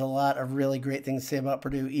Davis has a lot of really great things to say about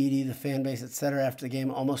Purdue, Edie, the fan base, etc. After the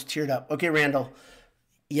game, almost teared up. Okay, Randall,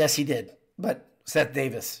 yes, he did. But Seth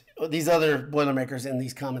Davis, these other Boilermakers in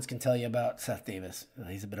these comments can tell you about Seth Davis.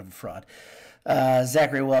 He's a bit of a fraud.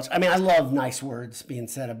 Zachary Welch. I mean, I love nice words being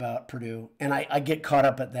said about Purdue, and I get caught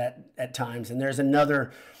up at that at times. And there's a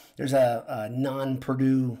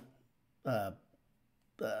non-Purdue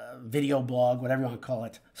video blog, whatever you want to call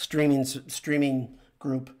it, streaming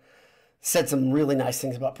group, said some really nice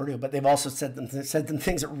things about Purdue, but they've also said some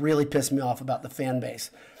things that really pissed me off about the fan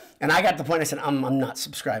base. And I got to the point I said, I'm not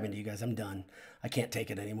subscribing to you guys. I'm done. I can't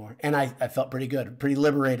take it anymore. And I felt pretty good, pretty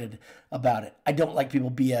liberated about it. I don't like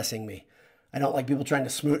people BSing me. I don't like people trying to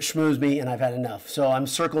schmooze me, and I've had enough. So I'm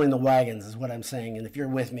circling the wagons is what I'm saying. And if you're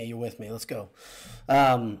with me, you're with me. Let's go.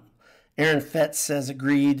 Aaron Fetz says,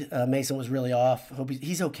 agreed. Mason was really off. Hope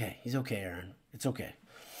he's okay. He's okay, Aaron. It's okay.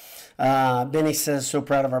 Benny says, so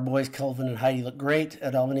proud of our boys. Kelvin and Heidi look great.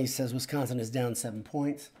 Ed Albany says, Wisconsin is down 7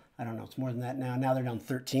 points. I don't know. It's more than that now. Now they're down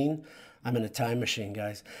 13. I'm in a time machine,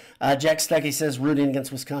 guys. Jack Stuckey says, rooting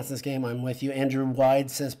against Wisconsin's game. I'm with you. Andrew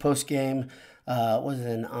Wide says, post-game, was it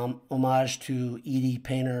an homage to Edie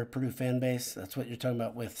Painter, Purdue fan base? That's what you're talking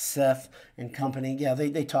about with Seth and company. Yeah,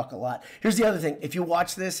 they talk a lot. Here's the other thing. If you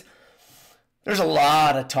watch this, there's a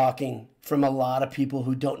lot of talking from a lot of people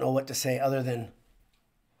who don't know what to say other than,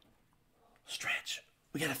 stretch.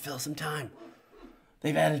 We got to fill some time.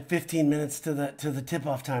 They've added 15 minutes to the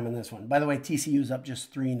tip-off time in this one. By the way, TCU's up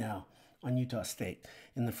just 3 now on Utah State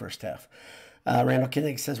in the first half. Randall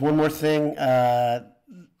Kinnick says, one more thing.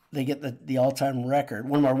 They get the all-time record.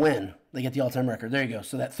 One more win. They get the all-time record. There you go.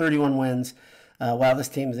 So that 31 wins. Wow, this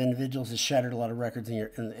team as individuals has shattered a lot of records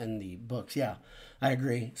in the books. Yeah, I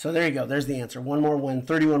agree. So there you go. There's the answer. One more win.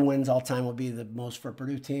 31 wins all-time would be the most for a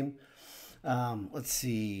Purdue team. Let's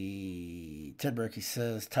see. Ted Berkey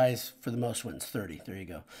says ties for the most wins, 30. There you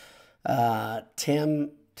go.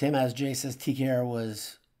 Tim as Jay says TKR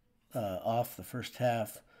was off the first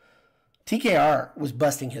half. TKR was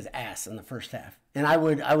busting his ass in the first half, and I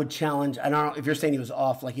would challenge. I don't know if you're saying he was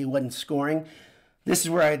off, like he wasn't scoring. This is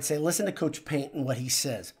where I'd say listen to Coach Paint and what he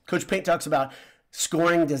says. Coach Paint talks about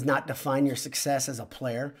scoring does not define your success as a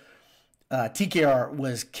player. TKR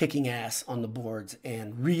was kicking ass on the boards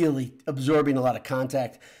and really absorbing a lot of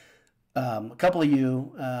contact. A couple of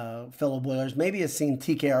you fellow Boilers maybe have seen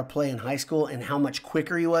TKR play in high school and how much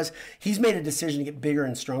quicker he was. He's made a decision to get bigger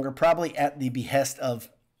and stronger, probably at the behest of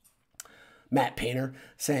Matt Painter,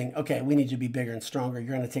 saying, okay, we need you to be bigger and stronger.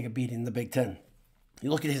 You're going to take a beating in the Big Ten. You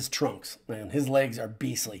look at his trunks, man. His legs are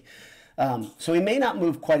beastly. So he may not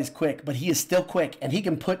move quite as quick, but he is still quick, and he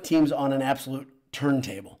can put teams on an absolute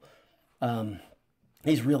turntable.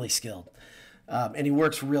 He's really skilled, and he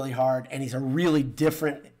works really hard, and he's a really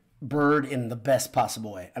different bird in the best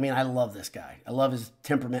possible way. I mean, I love this guy. I love his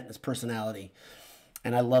temperament and his personality,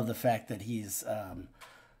 and I love the fact that he's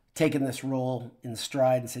taken this role in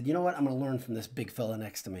stride and said, you know what, I'm going to learn from this big fella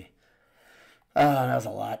next to me. That was a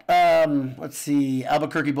lot. Let's see.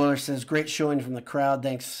 Albuquerque Boiler says, great showing from the crowd.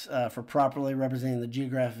 Thanks for properly representing the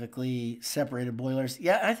geographically separated Boilers.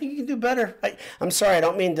 Yeah, I think you can do better. I'm sorry. I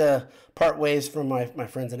don't mean to part ways from my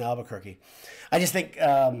friends in Albuquerque. I just think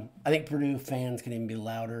Purdue fans can even be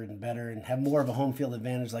louder and better and have more of a home field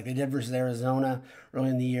advantage like they did versus Arizona early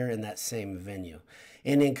in the year in that same venue.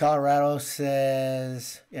 And in Colorado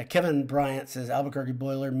says, yeah, Kevin Bryant says, Albuquerque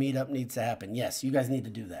Boiler meetup needs to happen. Yes, you guys need to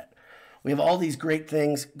do that. We have all these great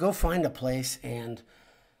things. Go find a place, and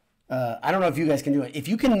I don't know if you guys can do it. If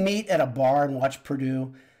you can meet at a bar and watch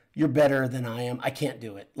Purdue, you're better than I am. I can't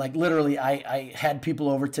do it. Like, literally, I had people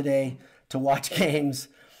over today to watch games,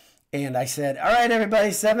 and I said, all right,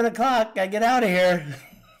 everybody, 7 o'clock. I get out of here.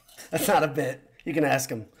 That's not a bit. You can ask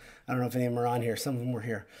them. I don't know if any of them are on here. Some of them were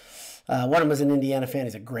here. One of them was an Indiana fan.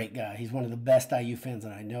 He's a great guy. He's one of the best IU fans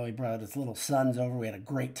that I know. He brought his little sons over. We had a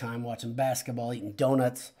great time watching basketball, eating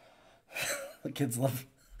donuts. The kids love.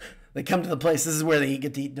 They come to the place. This is where they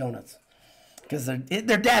get to eat donuts because their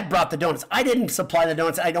dad brought the donuts. I didn't supply the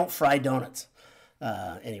donuts. I don't fry donuts.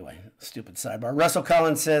 Anyway, stupid sidebar. Russell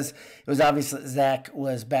Collins says it was obvious that Zach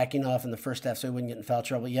was backing off in the first half so he wouldn't get in foul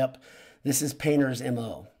trouble. Yep, this is Painter's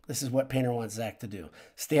MO. This is what Painter wants Zach to do.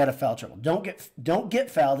 Stay out of foul trouble. Don't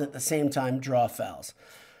get fouled at the same time. Draw fouls.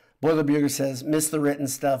 Boiler Bugle says, miss the written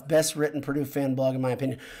stuff. Best written Purdue fan blog, in my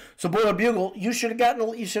opinion. So, Boiler Bugle, you should have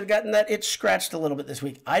gotten that itch scratched a little bit this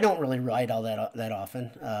week. I don't really write all that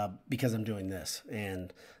often because I'm doing this.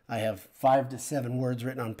 And I have 5 to 7 words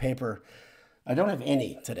written on paper. I don't have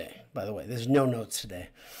any today, by the way. There's no notes today.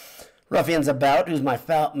 Ruffians About, who's my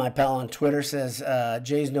pal on Twitter, says,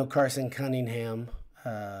 Jay's no Carson Cunningham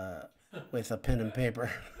with a pen and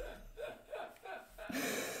paper.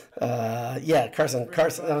 Yeah, Carson,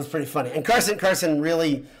 that was pretty funny. And Carson Cunningham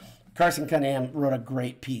wrote a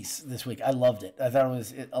great piece this week. I loved it. I thought it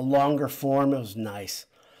was a longer form. It was nice.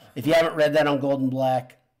 If you haven't read that on Gold and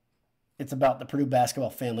Black, it's about the Purdue basketball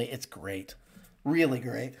family. It's great. Really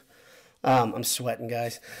great. I'm sweating,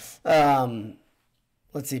 guys.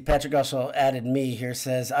 Let's see. Patrick also added me here,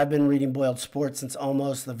 says, I've been reading Boiled Sports since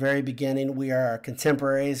almost the very beginning. We are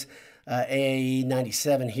contemporaries. AAE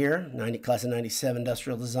 97 here, class of 97,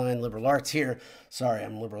 industrial design, liberal arts here. Sorry,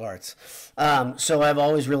 I'm liberal arts. So I've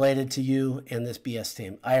always related to you and this BS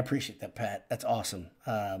team. I appreciate that, Pat. That's awesome.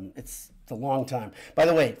 It's a long time. By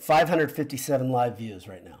the way, 557 live views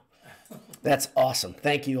right now. That's awesome.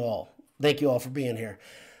 Thank you all. Thank you all for being here.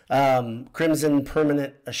 Crimson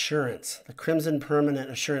Permanent Assurance. The Crimson Permanent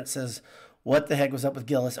Assurance says, what the heck was up with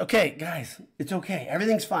Gillis? Okay, guys, it's okay.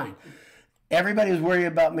 Everything's fine. Everybody was worried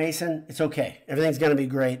about Mason. It's okay. Everything's going to be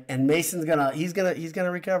great. And Mason's he's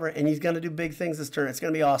gonna recover, and he's going to do big things this turn. It's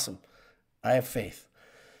going to be awesome. I have faith.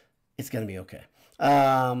 It's going to be okay.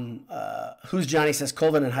 Who's Johnny says,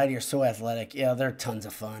 Colvin and Heidi are so athletic. Yeah, they're tons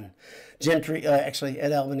of fun. Gentry, actually,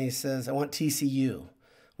 Ed Albanese says, I want TCU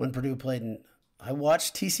when Purdue played in... I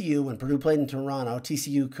watched TCU when Purdue played in Toronto.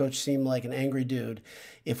 TCU coach seemed like an angry dude.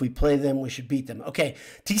 If we play them, we should beat them. Okay,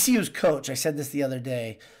 TCU's coach, I said this the other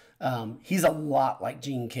day, he's a lot like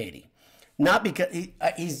Gene Cady. Not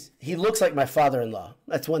because he looks like my father-in-law.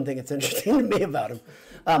 That's one thing that's interesting to me about him.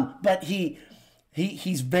 But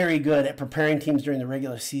he's very good at preparing teams during the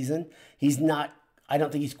regular season. He's not. I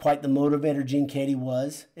don't think he's quite the motivator Gene Cady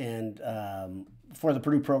was, and for the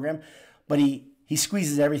Purdue program. But he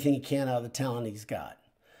squeezes everything he can out of the talent he's got.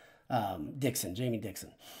 Jamie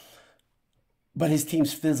Dixon. But his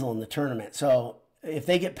teams fizzle in the tournament. So if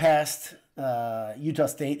they get past Utah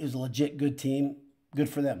State, who's a legit good team, good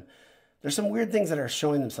for them. There's some weird things that are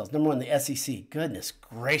showing themselves. Number one, the SEC. Goodness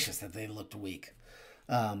gracious that they looked weak.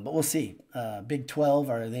 But we'll see. Big 12,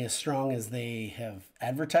 are they as strong as they have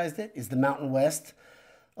advertised it? Is the Mountain West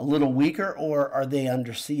a little weaker, or are they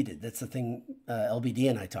underseeded? That's the thing LBD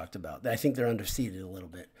and I talked about. I think they're underseeded a little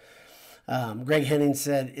bit. Greg Henning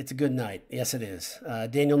said, it's a good night. Yes, it is.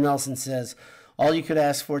 Daniel Nelson says, all you could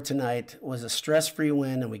ask for tonight was a stress-free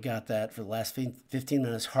win, and we got that for the last 15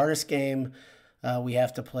 minutes. Hardest game we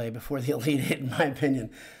have to play before the Elite Eight, in my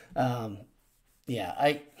opinion.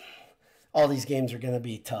 All these games are going to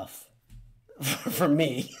be tough for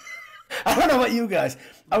me. I don't know about you guys.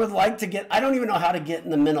 I would like to get, I don't even know how to get in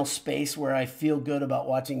the mental space where I feel good about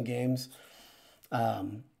watching games.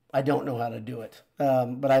 I don't know how to do it,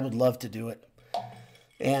 but I would love to do it.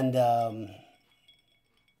 And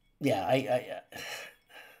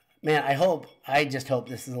man, I just hope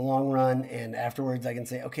this is a long run, and afterwards I can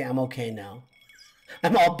say, okay, I'm okay now.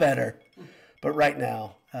 I'm all better. But right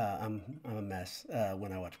now, I'm a mess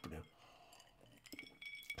when I watch Purdue.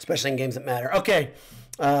 Especially in games that matter. Okay.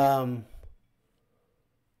 Kevin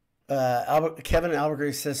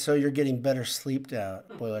Albuquerque says, so you're getting better sleep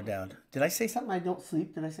boiler down. Did I say something? I don't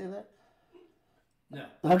sleep? Did I say that? No.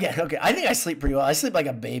 Okay. I think I sleep pretty well. I sleep like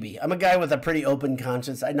a baby. I'm a guy with a pretty open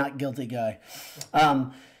conscience. I'm not guilty guy.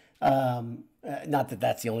 Not that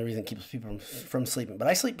that's the only reason it keeps people from sleeping, but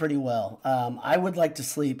I sleep pretty well. I would like to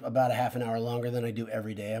sleep about a half an hour longer than I do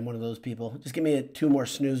every day. I'm one of those people. Just give me 2 more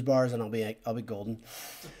snooze bars and I'll be golden.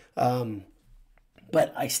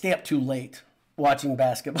 But I stay up too late watching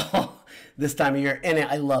basketball this time of year, and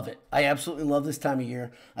I love it. I absolutely love this time of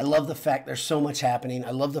year. I love the fact there's so much happening.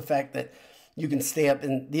 I love the fact that you can stay up,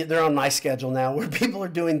 and they're on my schedule now where people are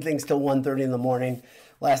doing things till 1:30 in the morning.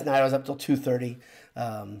 Last night I was up till 2:30.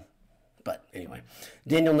 But anyway,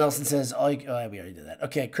 Daniel Nelson says, we already did that.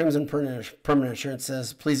 Okay, Crimson Permanent Assurance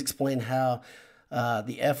says, please explain how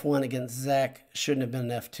the F1 against Zach shouldn't have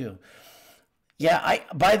been an F2. Yeah,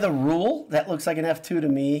 by the rule, that looks like an F2 to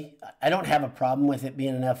me. I don't have a problem with it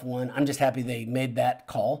being an F1. I'm just happy they made that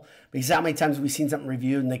call. Because how many times have we seen something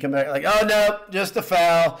reviewed and they come back like, oh, no, just a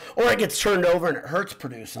foul. Or it gets turned over and it hurts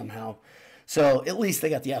Purdue somehow. So at least they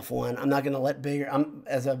got the F1. I'm not going to let beggar.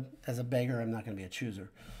 As a beggar, I'm not going to be a chooser.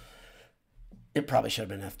 It probably should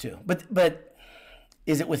have been F2. But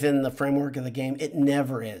is it within the framework of the game? It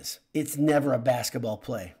never is. It's never a basketball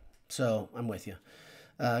play. So I'm with you.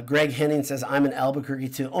 Greg Henning says, I'm in Albuquerque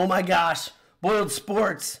too. Oh my gosh, Boiled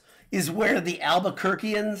Sports is where the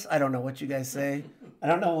Albuquerqueans, I don't know what you guys say. I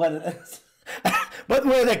don't know what it is. But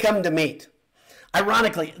where they come to meet.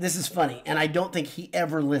 Ironically, this is funny, and I don't think he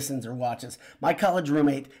ever listens or watches. My college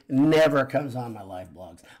roommate never comes on my live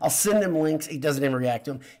blogs. I'll send him links. He doesn't even react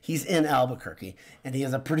to them. He's in Albuquerque, and he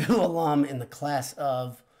is a Purdue alum in the class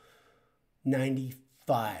of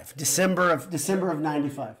 95. December of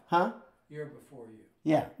 95. Huh? Year before you.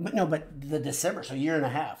 Yeah, but the December, so year and a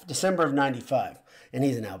half. December of 95, and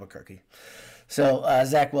he's in Albuquerque. So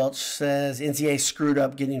Zach Welch says, NCAA screwed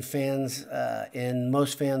up getting fans, and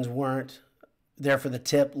most fans weren't there for the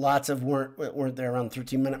tip. Lots of weren't there around the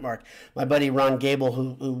 13-minute mark. My buddy Ron Gable,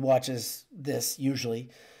 who watches this usually,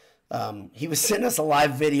 he was sending us a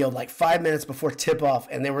live video like 5 minutes before tip-off,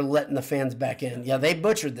 and they were letting the fans back in. Yeah, they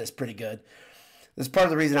butchered this pretty good. This is part of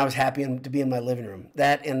the reason I was happy to be in my living room.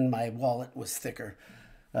 That and my wallet was thicker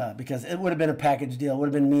because it would have been a package deal. It would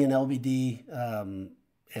have been me and LBD,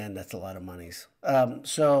 and that's a lot of monies.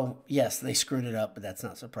 So, yes, they screwed it up, but that's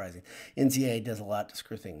not surprising. NCAA does a lot to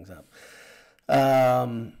screw things up.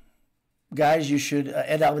 Guys, you should,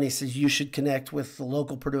 Ed Albany says you should connect with the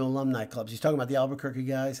local Purdue alumni clubs. He's talking about the Albuquerque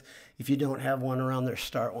guys. If you don't have one around there,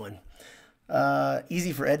 start one.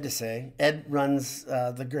 Easy for Ed to say. Ed runs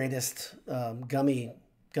the greatest gummy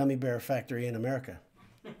bear factory in America.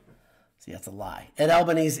 See, that's a lie. Ed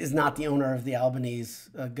Albanese is not the owner of the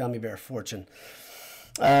Albanese gummy bear fortune.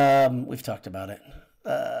 We've talked about it.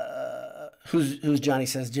 Who's Johnny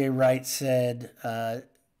says, Jay Wright said,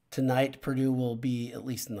 tonight, Purdue will be at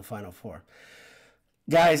least in the Final Four.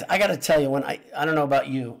 Guys, I got to tell you, when I don't know about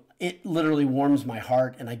you, it literally warms my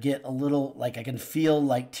heart, and I get a little, like, I can feel,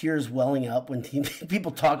 like, tears welling up when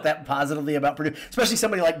people talk that positively about Purdue, especially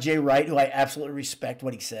somebody like Jay Wright, who I absolutely respect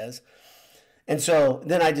what he says. And so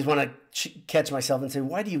then I just want to catch myself and say,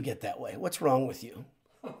 why do you get that way? What's wrong with you?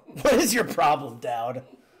 What is your problem, Dowd?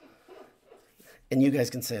 And you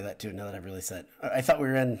guys can say that, too, now that I've really said it. I thought we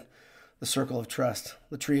were in the circle of trust,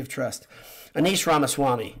 the tree of trust. Anish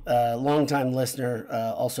Ramaswamy, longtime listener,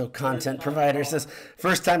 also content provider, says,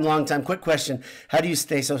 first time, long time, quick question. How do you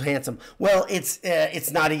stay so handsome? Well,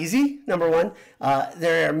 it's not easy, number one.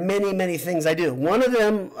 There are many, many things I do. One of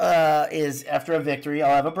them is after a victory,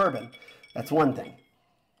 I'll have a bourbon. That's one thing.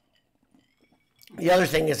 The other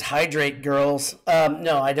thing is hydrate, girls.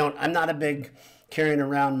 No, I don't. I'm not a big carrying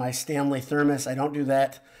around my Stanley thermos. I don't do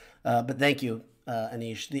that. But thank you.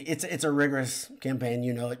 Anish. It's a rigorous campaign,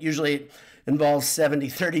 you know it. Usually it involves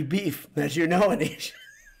 70-30 beef, as you know, Anish.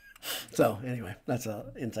 So anyway, that's an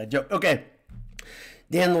inside joke. Okay.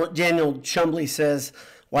 Daniel Chumbley says,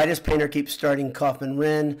 why does Painter keep starting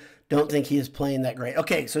Kaufman-Wren? Don't think he is playing that great.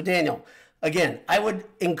 Okay, so Daniel, again, I would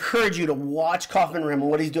encourage you to watch Kaufman-Wren and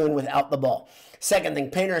what he's doing without the ball. Second thing,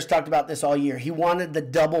 Painter has talked about this all year. He wanted the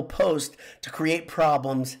double post to create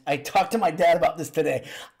problems. I talked to my dad about this today.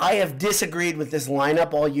 I have disagreed with this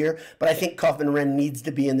lineup all year, but I think Kaufman-Wren needs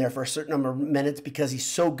to be in there for a certain number of minutes because he's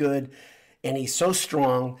so good and he's so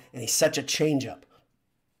strong and he's such a changeup.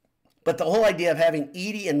 But the whole idea of having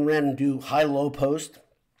Edey and Wren do high-low post,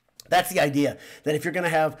 that's the idea. That if you're going to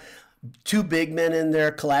have two big men in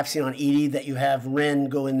there collapsing on Edey, that you have Wren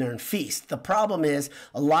go in there and feast. The problem is,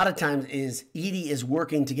 a lot of times is Edey is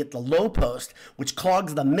working to get the low post, which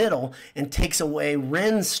clogs the middle and takes away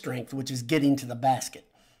Wren's strength, which is getting to the basket.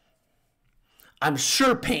 I'm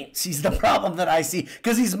sure Paint sees the problem that I see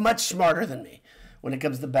because he's much smarter than me when it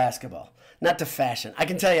comes to basketball. Not to fashion. I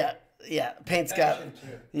can tell you, yeah, Paint's got...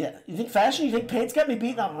 Yeah, you think fashion? You think Paint's got me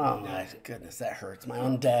beaten up? Oh, my goodness, that hurts. My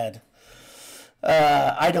own dad.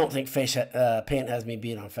 I don't think Paint has me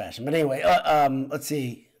beat on fashion. But anyway, let's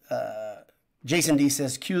see. Jason D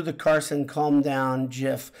says, cue the Carson calm down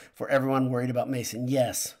GIF for everyone worried about Mason.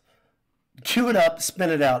 Yes. Cue it up, spin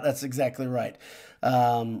it out. That's exactly right.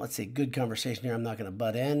 Let's see. Good conversation here. I'm not going to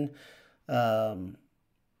butt in.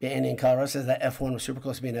 Andy in Colorado says that F1 was super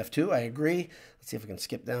close to being F2. I agree. Let's see if we can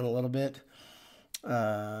skip down a little bit.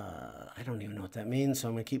 I don't even know what that means, so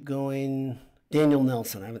I'm going to keep going. Daniel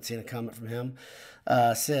Nelson, I haven't seen a comment from him,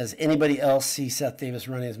 says, anybody else see Seth Davis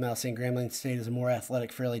running his mouth saying Grambling State is a more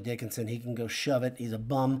athletic Fairleigh Dickinson? He can go shove it. He's a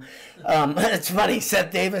bum. It's funny. Seth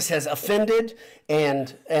Davis has offended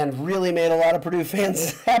and really made a lot of Purdue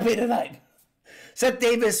fans happy tonight. Seth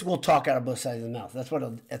Davis will talk out of both sides of the mouth.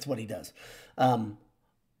 That's what he does.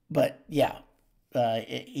 But, yeah,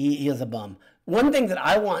 he is a bum. One thing that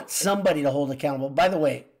I want somebody to hold accountable, by the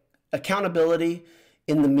way, accountability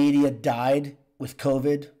in the media died with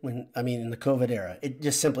COVID, in the COVID era. It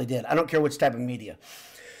just simply did. I don't care which type of media.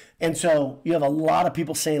 And so you have a lot of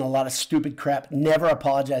people saying a lot of stupid crap, never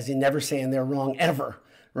apologizing, never saying they're wrong ever,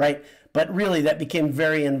 right? But really that became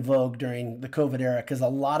very in vogue during the COVID era because a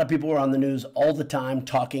lot of people were on the news all the time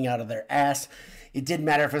talking out of their ass. It didn't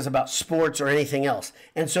matter if it was about sports or anything else.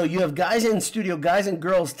 And so you have guys in studio, guys and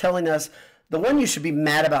girls telling us the one you should be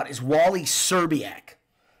mad about is Wally Serbiak.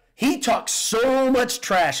 He talked so much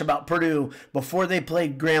trash about Purdue before they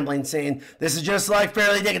played Grambling, saying this is just like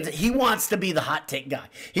Fairleigh Dickinson. He wants to be the hot take guy.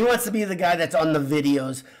 He wants to be the guy that's on the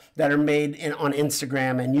videos that are made on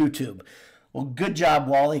Instagram and YouTube. Well, good job,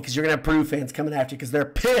 Wally, because you're going to have Purdue fans coming after you because they're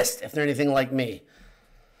pissed if they're anything like me.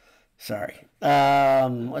 Sorry.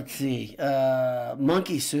 Let's see.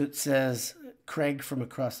 Monkey Suit says, Craig from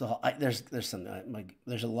across the hall. There's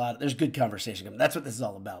good conversation. That's what this is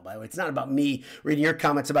all about, by the way. It's not about me reading your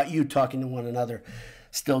comments, about you talking to one another.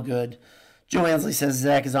 Still good. Joe Ansley says,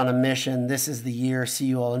 Zach is on a mission. This is the year. See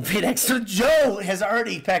you all in Phoenix. So Joe has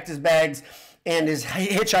already packed his bags and is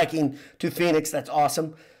hitchhiking to Phoenix. That's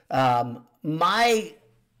awesome. My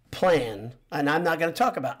plan, and I'm not going to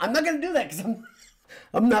talk about, I'm not going to do that because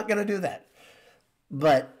I'm not going to do that.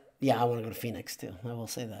 But yeah, I want to go to Phoenix too. I will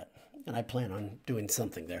say that. And I plan on doing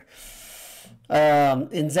something there.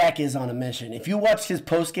 And Zach is on a mission. If you watch his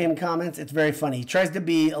post-game comments, it's very funny. He tries to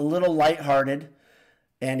be a little lighthearted,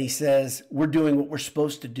 and he says, we're doing what we're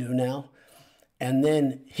supposed to do now. And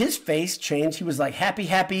then his face changed. He was like, happy,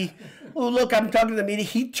 happy. Oh, look, I'm talking to the media.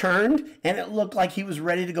 He turned, and it looked like he was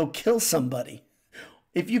ready to go kill somebody.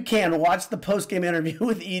 If you can, watch the post-game interview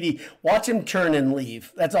with Edie. Watch him turn and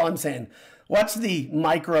leave. That's all I'm saying. Watch the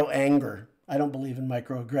micro anger. I don't believe in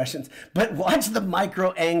microaggressions, but watch the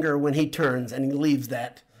micro anger when he turns and he leaves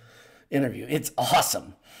that interview. It's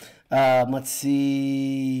awesome. Let's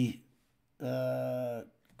see.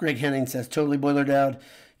 Greg Henning says, totally boiler down.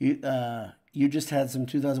 You just had some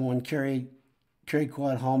 2001 carry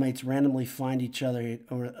quad hallmates randomly find each other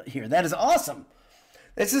over here. That is awesome.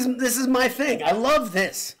 This is my thing. I love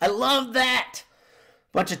this. I love that.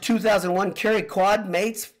 Bunch of 2001 carry quad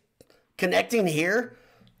mates connecting here.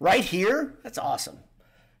 Right here, that's awesome.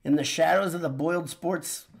 In the shadows of the Boiled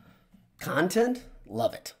Sports content,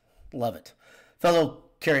 love it. Love it. Fellow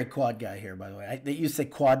carry quad guy here, by the way. They used to say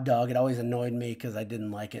quad dog. It always annoyed me because I didn't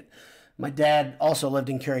like it. My dad also lived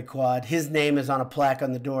in Carry Quad. His name is on a plaque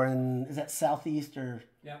on the door. And is that Southeast or?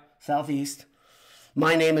 Yeah. Southeast.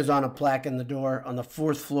 My name is on a plaque in the door on the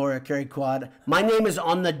 4th floor at Carry Quad. My name is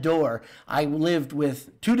on the door. I lived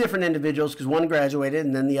with 2 different individuals because one graduated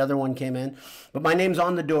and then the other one came in. But my name's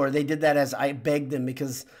on the door. They did that as I begged them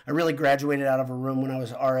because I really graduated out of a room when I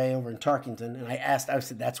was RA over in Tarkington. And I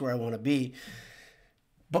said, that's where I want to be.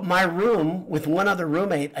 But my room with one other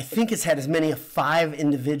roommate, I think it's had as many as 5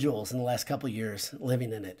 individuals in the last couple of years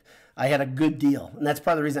living in it. I had a good deal. And that's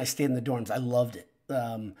part of the reason I stayed in the dorms. I loved it.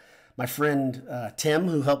 My friend Tim,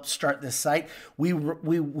 who helped start this site, he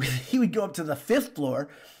would go up to the 5th floor,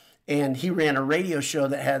 and he ran a radio show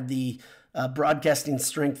that had the broadcasting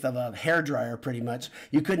strength of a hairdryer, pretty much.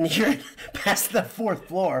 You couldn't hear it past the 4th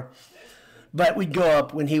floor. But we'd go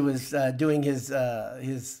up when he was doing his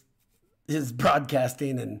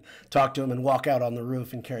broadcasting and talk to him and walk out on the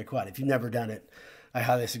roof and Carry Quad. If you've never done it, I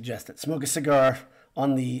highly suggest it. Smoke a cigar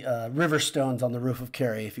on the river stones on the roof of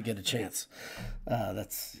Carry if you get a chance.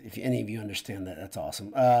 If any of you understand that, that's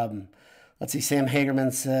awesome. Let's see. Sam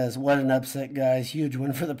Hagerman says, what an upset, guys. Huge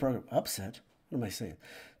win for the program. Upset? What am I saying?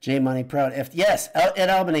 J Money, proud FDU. Yes, Ed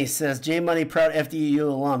Albany says, J Money, proud FDU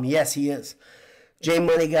alum. Yes, he is. J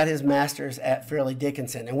Money got his master's at Fairleigh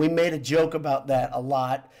Dickinson, and we made a joke about that a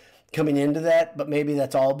lot coming into that, but maybe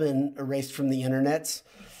that's all been erased from the internets.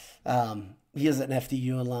 He is an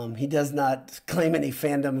FDU alum. He does not claim any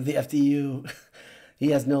fandom of the FDU.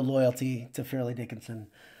 He has no loyalty to Fairleigh Dickinson.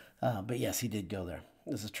 But yes, he did go there.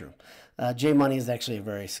 This is true. Jay Money is actually a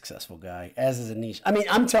very successful guy, as is Anish. I mean,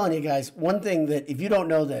 I'm telling you guys, one thing that, if you don't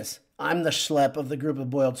know this, I'm the schlep of the group of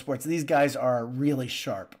Boiled Sports. These guys are really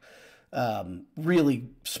sharp, really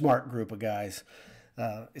smart group of guys.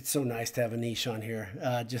 It's so nice to have Anish on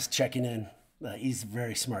here, just checking in. He's a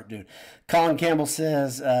very smart dude. Colin Campbell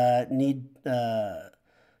says, need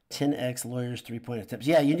 10x lawyers 3-point attempts.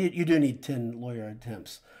 Yeah, you do need 10 lawyer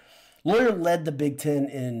attempts. Lawyer led the Big Ten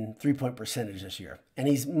in 3-point percentage this year, and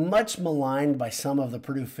he's much maligned by some of the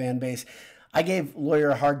Purdue fan base. I gave Lawyer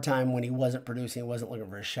a hard time when he wasn't producing, wasn't looking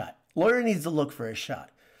for a shot. Lawyer needs to look for a shot,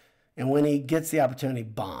 and when he gets the opportunity,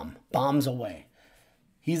 bombs away.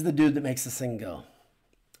 He's the dude that makes this thing go.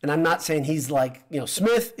 And I'm not saying he's like,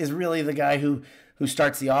 Smith is really the guy who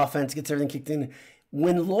starts the offense, gets everything kicked in.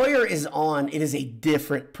 When Lawyer is on, it is a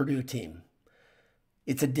different Purdue team.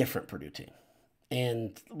 It's a different Purdue team.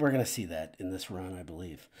 And we're going to see that in this run, I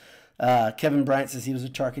believe. Kevin Bryant says he was a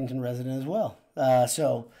Tarkington resident as well.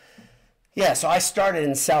 So I started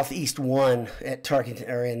in Southeast 1 at Tarkington,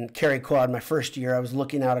 or in Carry Quad my first year. I was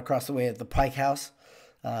looking out across the way at the Pike House.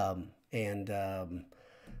 and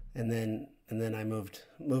then I moved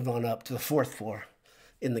on up to the 4th floor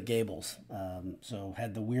in the Gables. So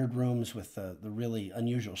had the weird rooms with the really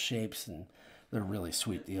unusual shapes, and they're a really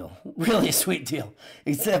sweet deal. Really sweet deal.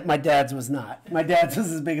 Except my dad's was not. My dad's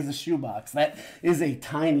was as big as a shoebox. That is a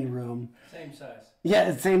tiny room. Same size. Yeah,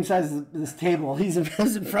 it's the same size as this table. He's in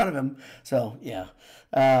front of him. So, yeah.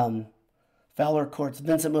 Fowler Courts.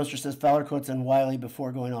 Vincent Moster says Fowler Courts and Wiley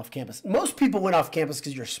before going off campus. Most people went off campus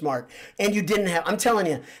because you're smart. And you didn't have, I'm telling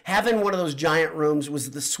you, having one of those giant rooms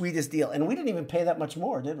was the sweetest deal. And we didn't even pay that much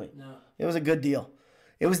more, did we? No. It was a good deal.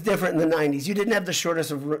 It was different in the 90s. You didn't have the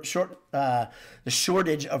shortage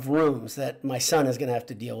of rooms that my son is going to have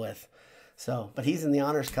to deal with. So, but he's in the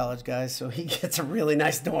honors college, guys, so he gets a really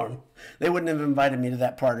nice dorm. They wouldn't have invited me to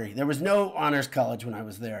that party. There was no honors college when I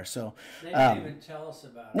was there. So they didn't even tell us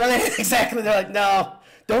about it. No, exactly. They're like, no,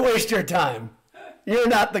 don't waste your time. You're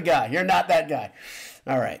not the guy. You're not that guy.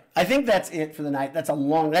 All right. I think that's it for the night.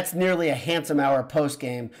 That's nearly a handsome hour post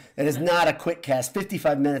game. It is not a quick cast.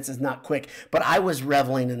 55 minutes is not quick, but I was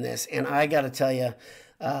reveling in this, and I got to tell you,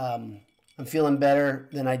 I'm feeling better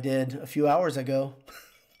than I did a few hours ago.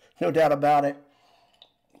 No doubt about it.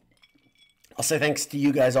 I'll say thanks to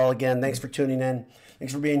you guys all again. Thanks for tuning in.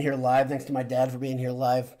 Thanks for being here live. Thanks to my dad for being here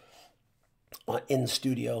live in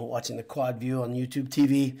studio, watching the quad view on YouTube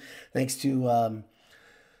TV. Thanks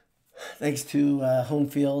to Home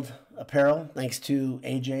Field Apparel. Thanks to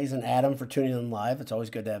AJ's and Adam for tuning in live. It's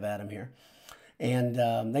always good to have Adam here. And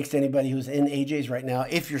thanks to anybody who's in AJ's right now,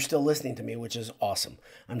 if you're still listening to me, which is awesome.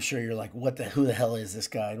 I'm sure you're like, who the hell is this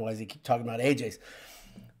guy, and why does he keep talking about AJ's?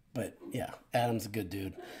 But yeah, Adam's a good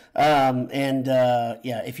dude. Yeah,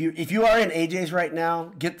 if you are in AJ's right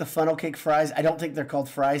now, get the funnel cake fries. I don't think they're called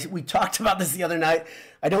fries. We talked about this the other night.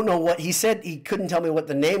 I don't know what he said. He couldn't tell me what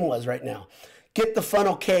the name was right now. Get the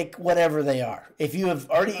funnel cake, whatever they are. If you have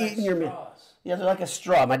already eaten your meal. Yeah, they're like a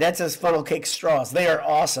straw. My dad says funnel cake straws. They are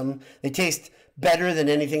awesome. They taste better than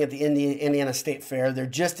anything at the Indiana State Fair. They're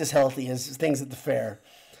just as healthy as things at the fair.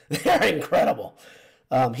 They're incredible.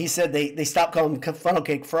 He said they stopped calling them funnel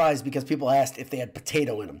cake fries because people asked if they had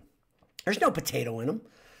potato in them. There's no potato in them.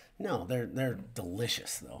 No, they're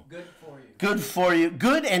delicious, though. Good for you. Good for you.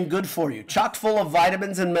 Good and good for you. Chock full of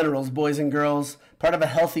vitamins and minerals, boys and girls. Part of a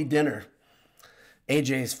healthy dinner.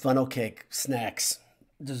 AJ's funnel cake snacks.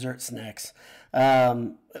 Dessert snacks. Yeah.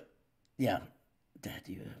 Dad,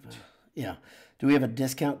 do you have yeah. Do we have a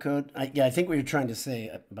discount code? I think what you're trying to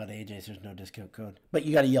say about AJ's, there's no discount code. But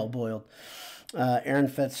you got to yell boiled. Aaron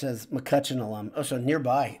Fetch says McCutcheon alum. Oh, so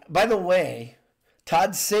nearby. By the way,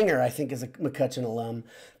 Todd Singer, I think, is a McCutcheon alum.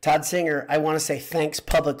 Todd Singer, I want to say thanks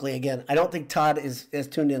publicly again. I don't think Todd is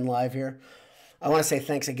tuned in live here. I want to say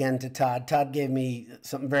thanks again to Todd. Todd gave me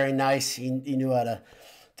something very nice. He knew how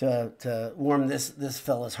to warm this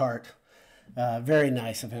fella's heart. Very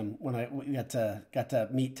nice of him when we got to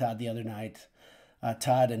meet Todd the other night.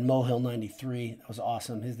 Todd in Mohill 93. That was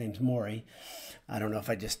awesome. His name's Maury. I don't know if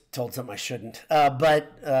I just told something I shouldn't.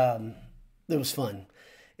 But it was fun.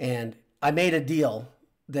 And I made a deal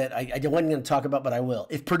that I wasn't going to talk about, but I will.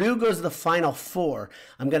 If Purdue goes to the Final Four,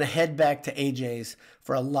 I'm going to head back to AJ's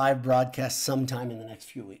for a live broadcast sometime in the next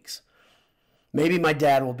few weeks. Maybe my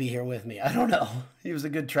dad will be here with me. I don't know. He was a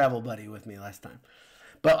good travel buddy with me last time.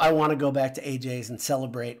 But I want to go back to AJ's and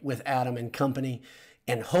celebrate with Adam and company.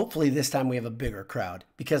 And hopefully this time we have a bigger crowd.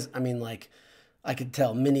 Because, I mean, like, I could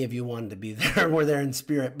tell many of you wanted to be there. We're there in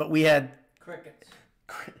spirit. But we had... Crickets.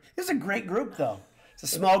 It's a great group, though. It's a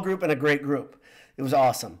small group and a great group. It was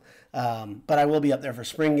awesome. But I will be up there for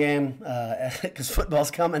spring game because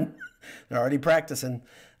football's coming. They're already practicing.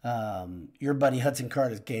 Your buddy Hudson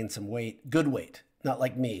Card has gained some weight. Good weight. Not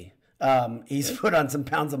like me. He's put on some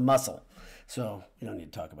pounds of muscle. So we don't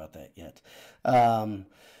need to talk about that yet.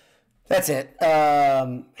 That's it.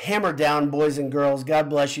 Hammer down, boys and girls. God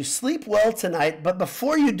bless you. Sleep well tonight. But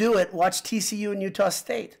before you do it, watch TCU and Utah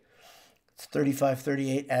State. It's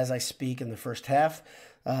 35-38 as I speak in the first half.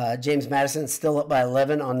 James Madison is still up by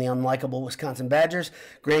 11 on the unlikable Wisconsin Badgers.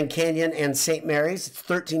 Grand Canyon and St. Mary's, it's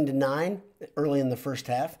 13-9 early in the first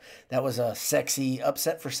half. That was a sexy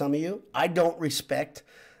upset for some of you. I don't respect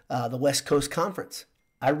the West Coast Conference.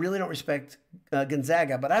 I really don't respect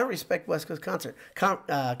Gonzaga, but I don't respect West Coast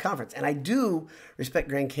Conference. And I do respect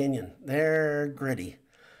Grand Canyon. They're gritty.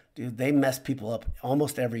 Dude, they mess people up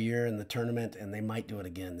almost every year in the tournament, and they might do it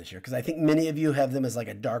again this year. Because I think many of you have them as like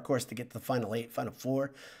a dark horse to get to the Final 8, Final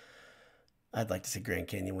 4. I'd like to see Grand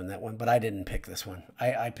Canyon win that one, but I didn't pick this one.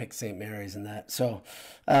 I picked St. Mary's in that. So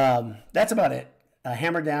that's about it.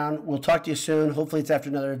 Hammer down. We'll talk to you soon. Hopefully it's after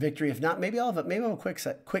another victory. If not, maybe I'll have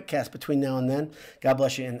a quick cast between now and then. God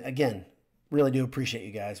bless you. And again, Really do appreciate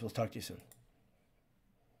you guys. We'll talk to you soon.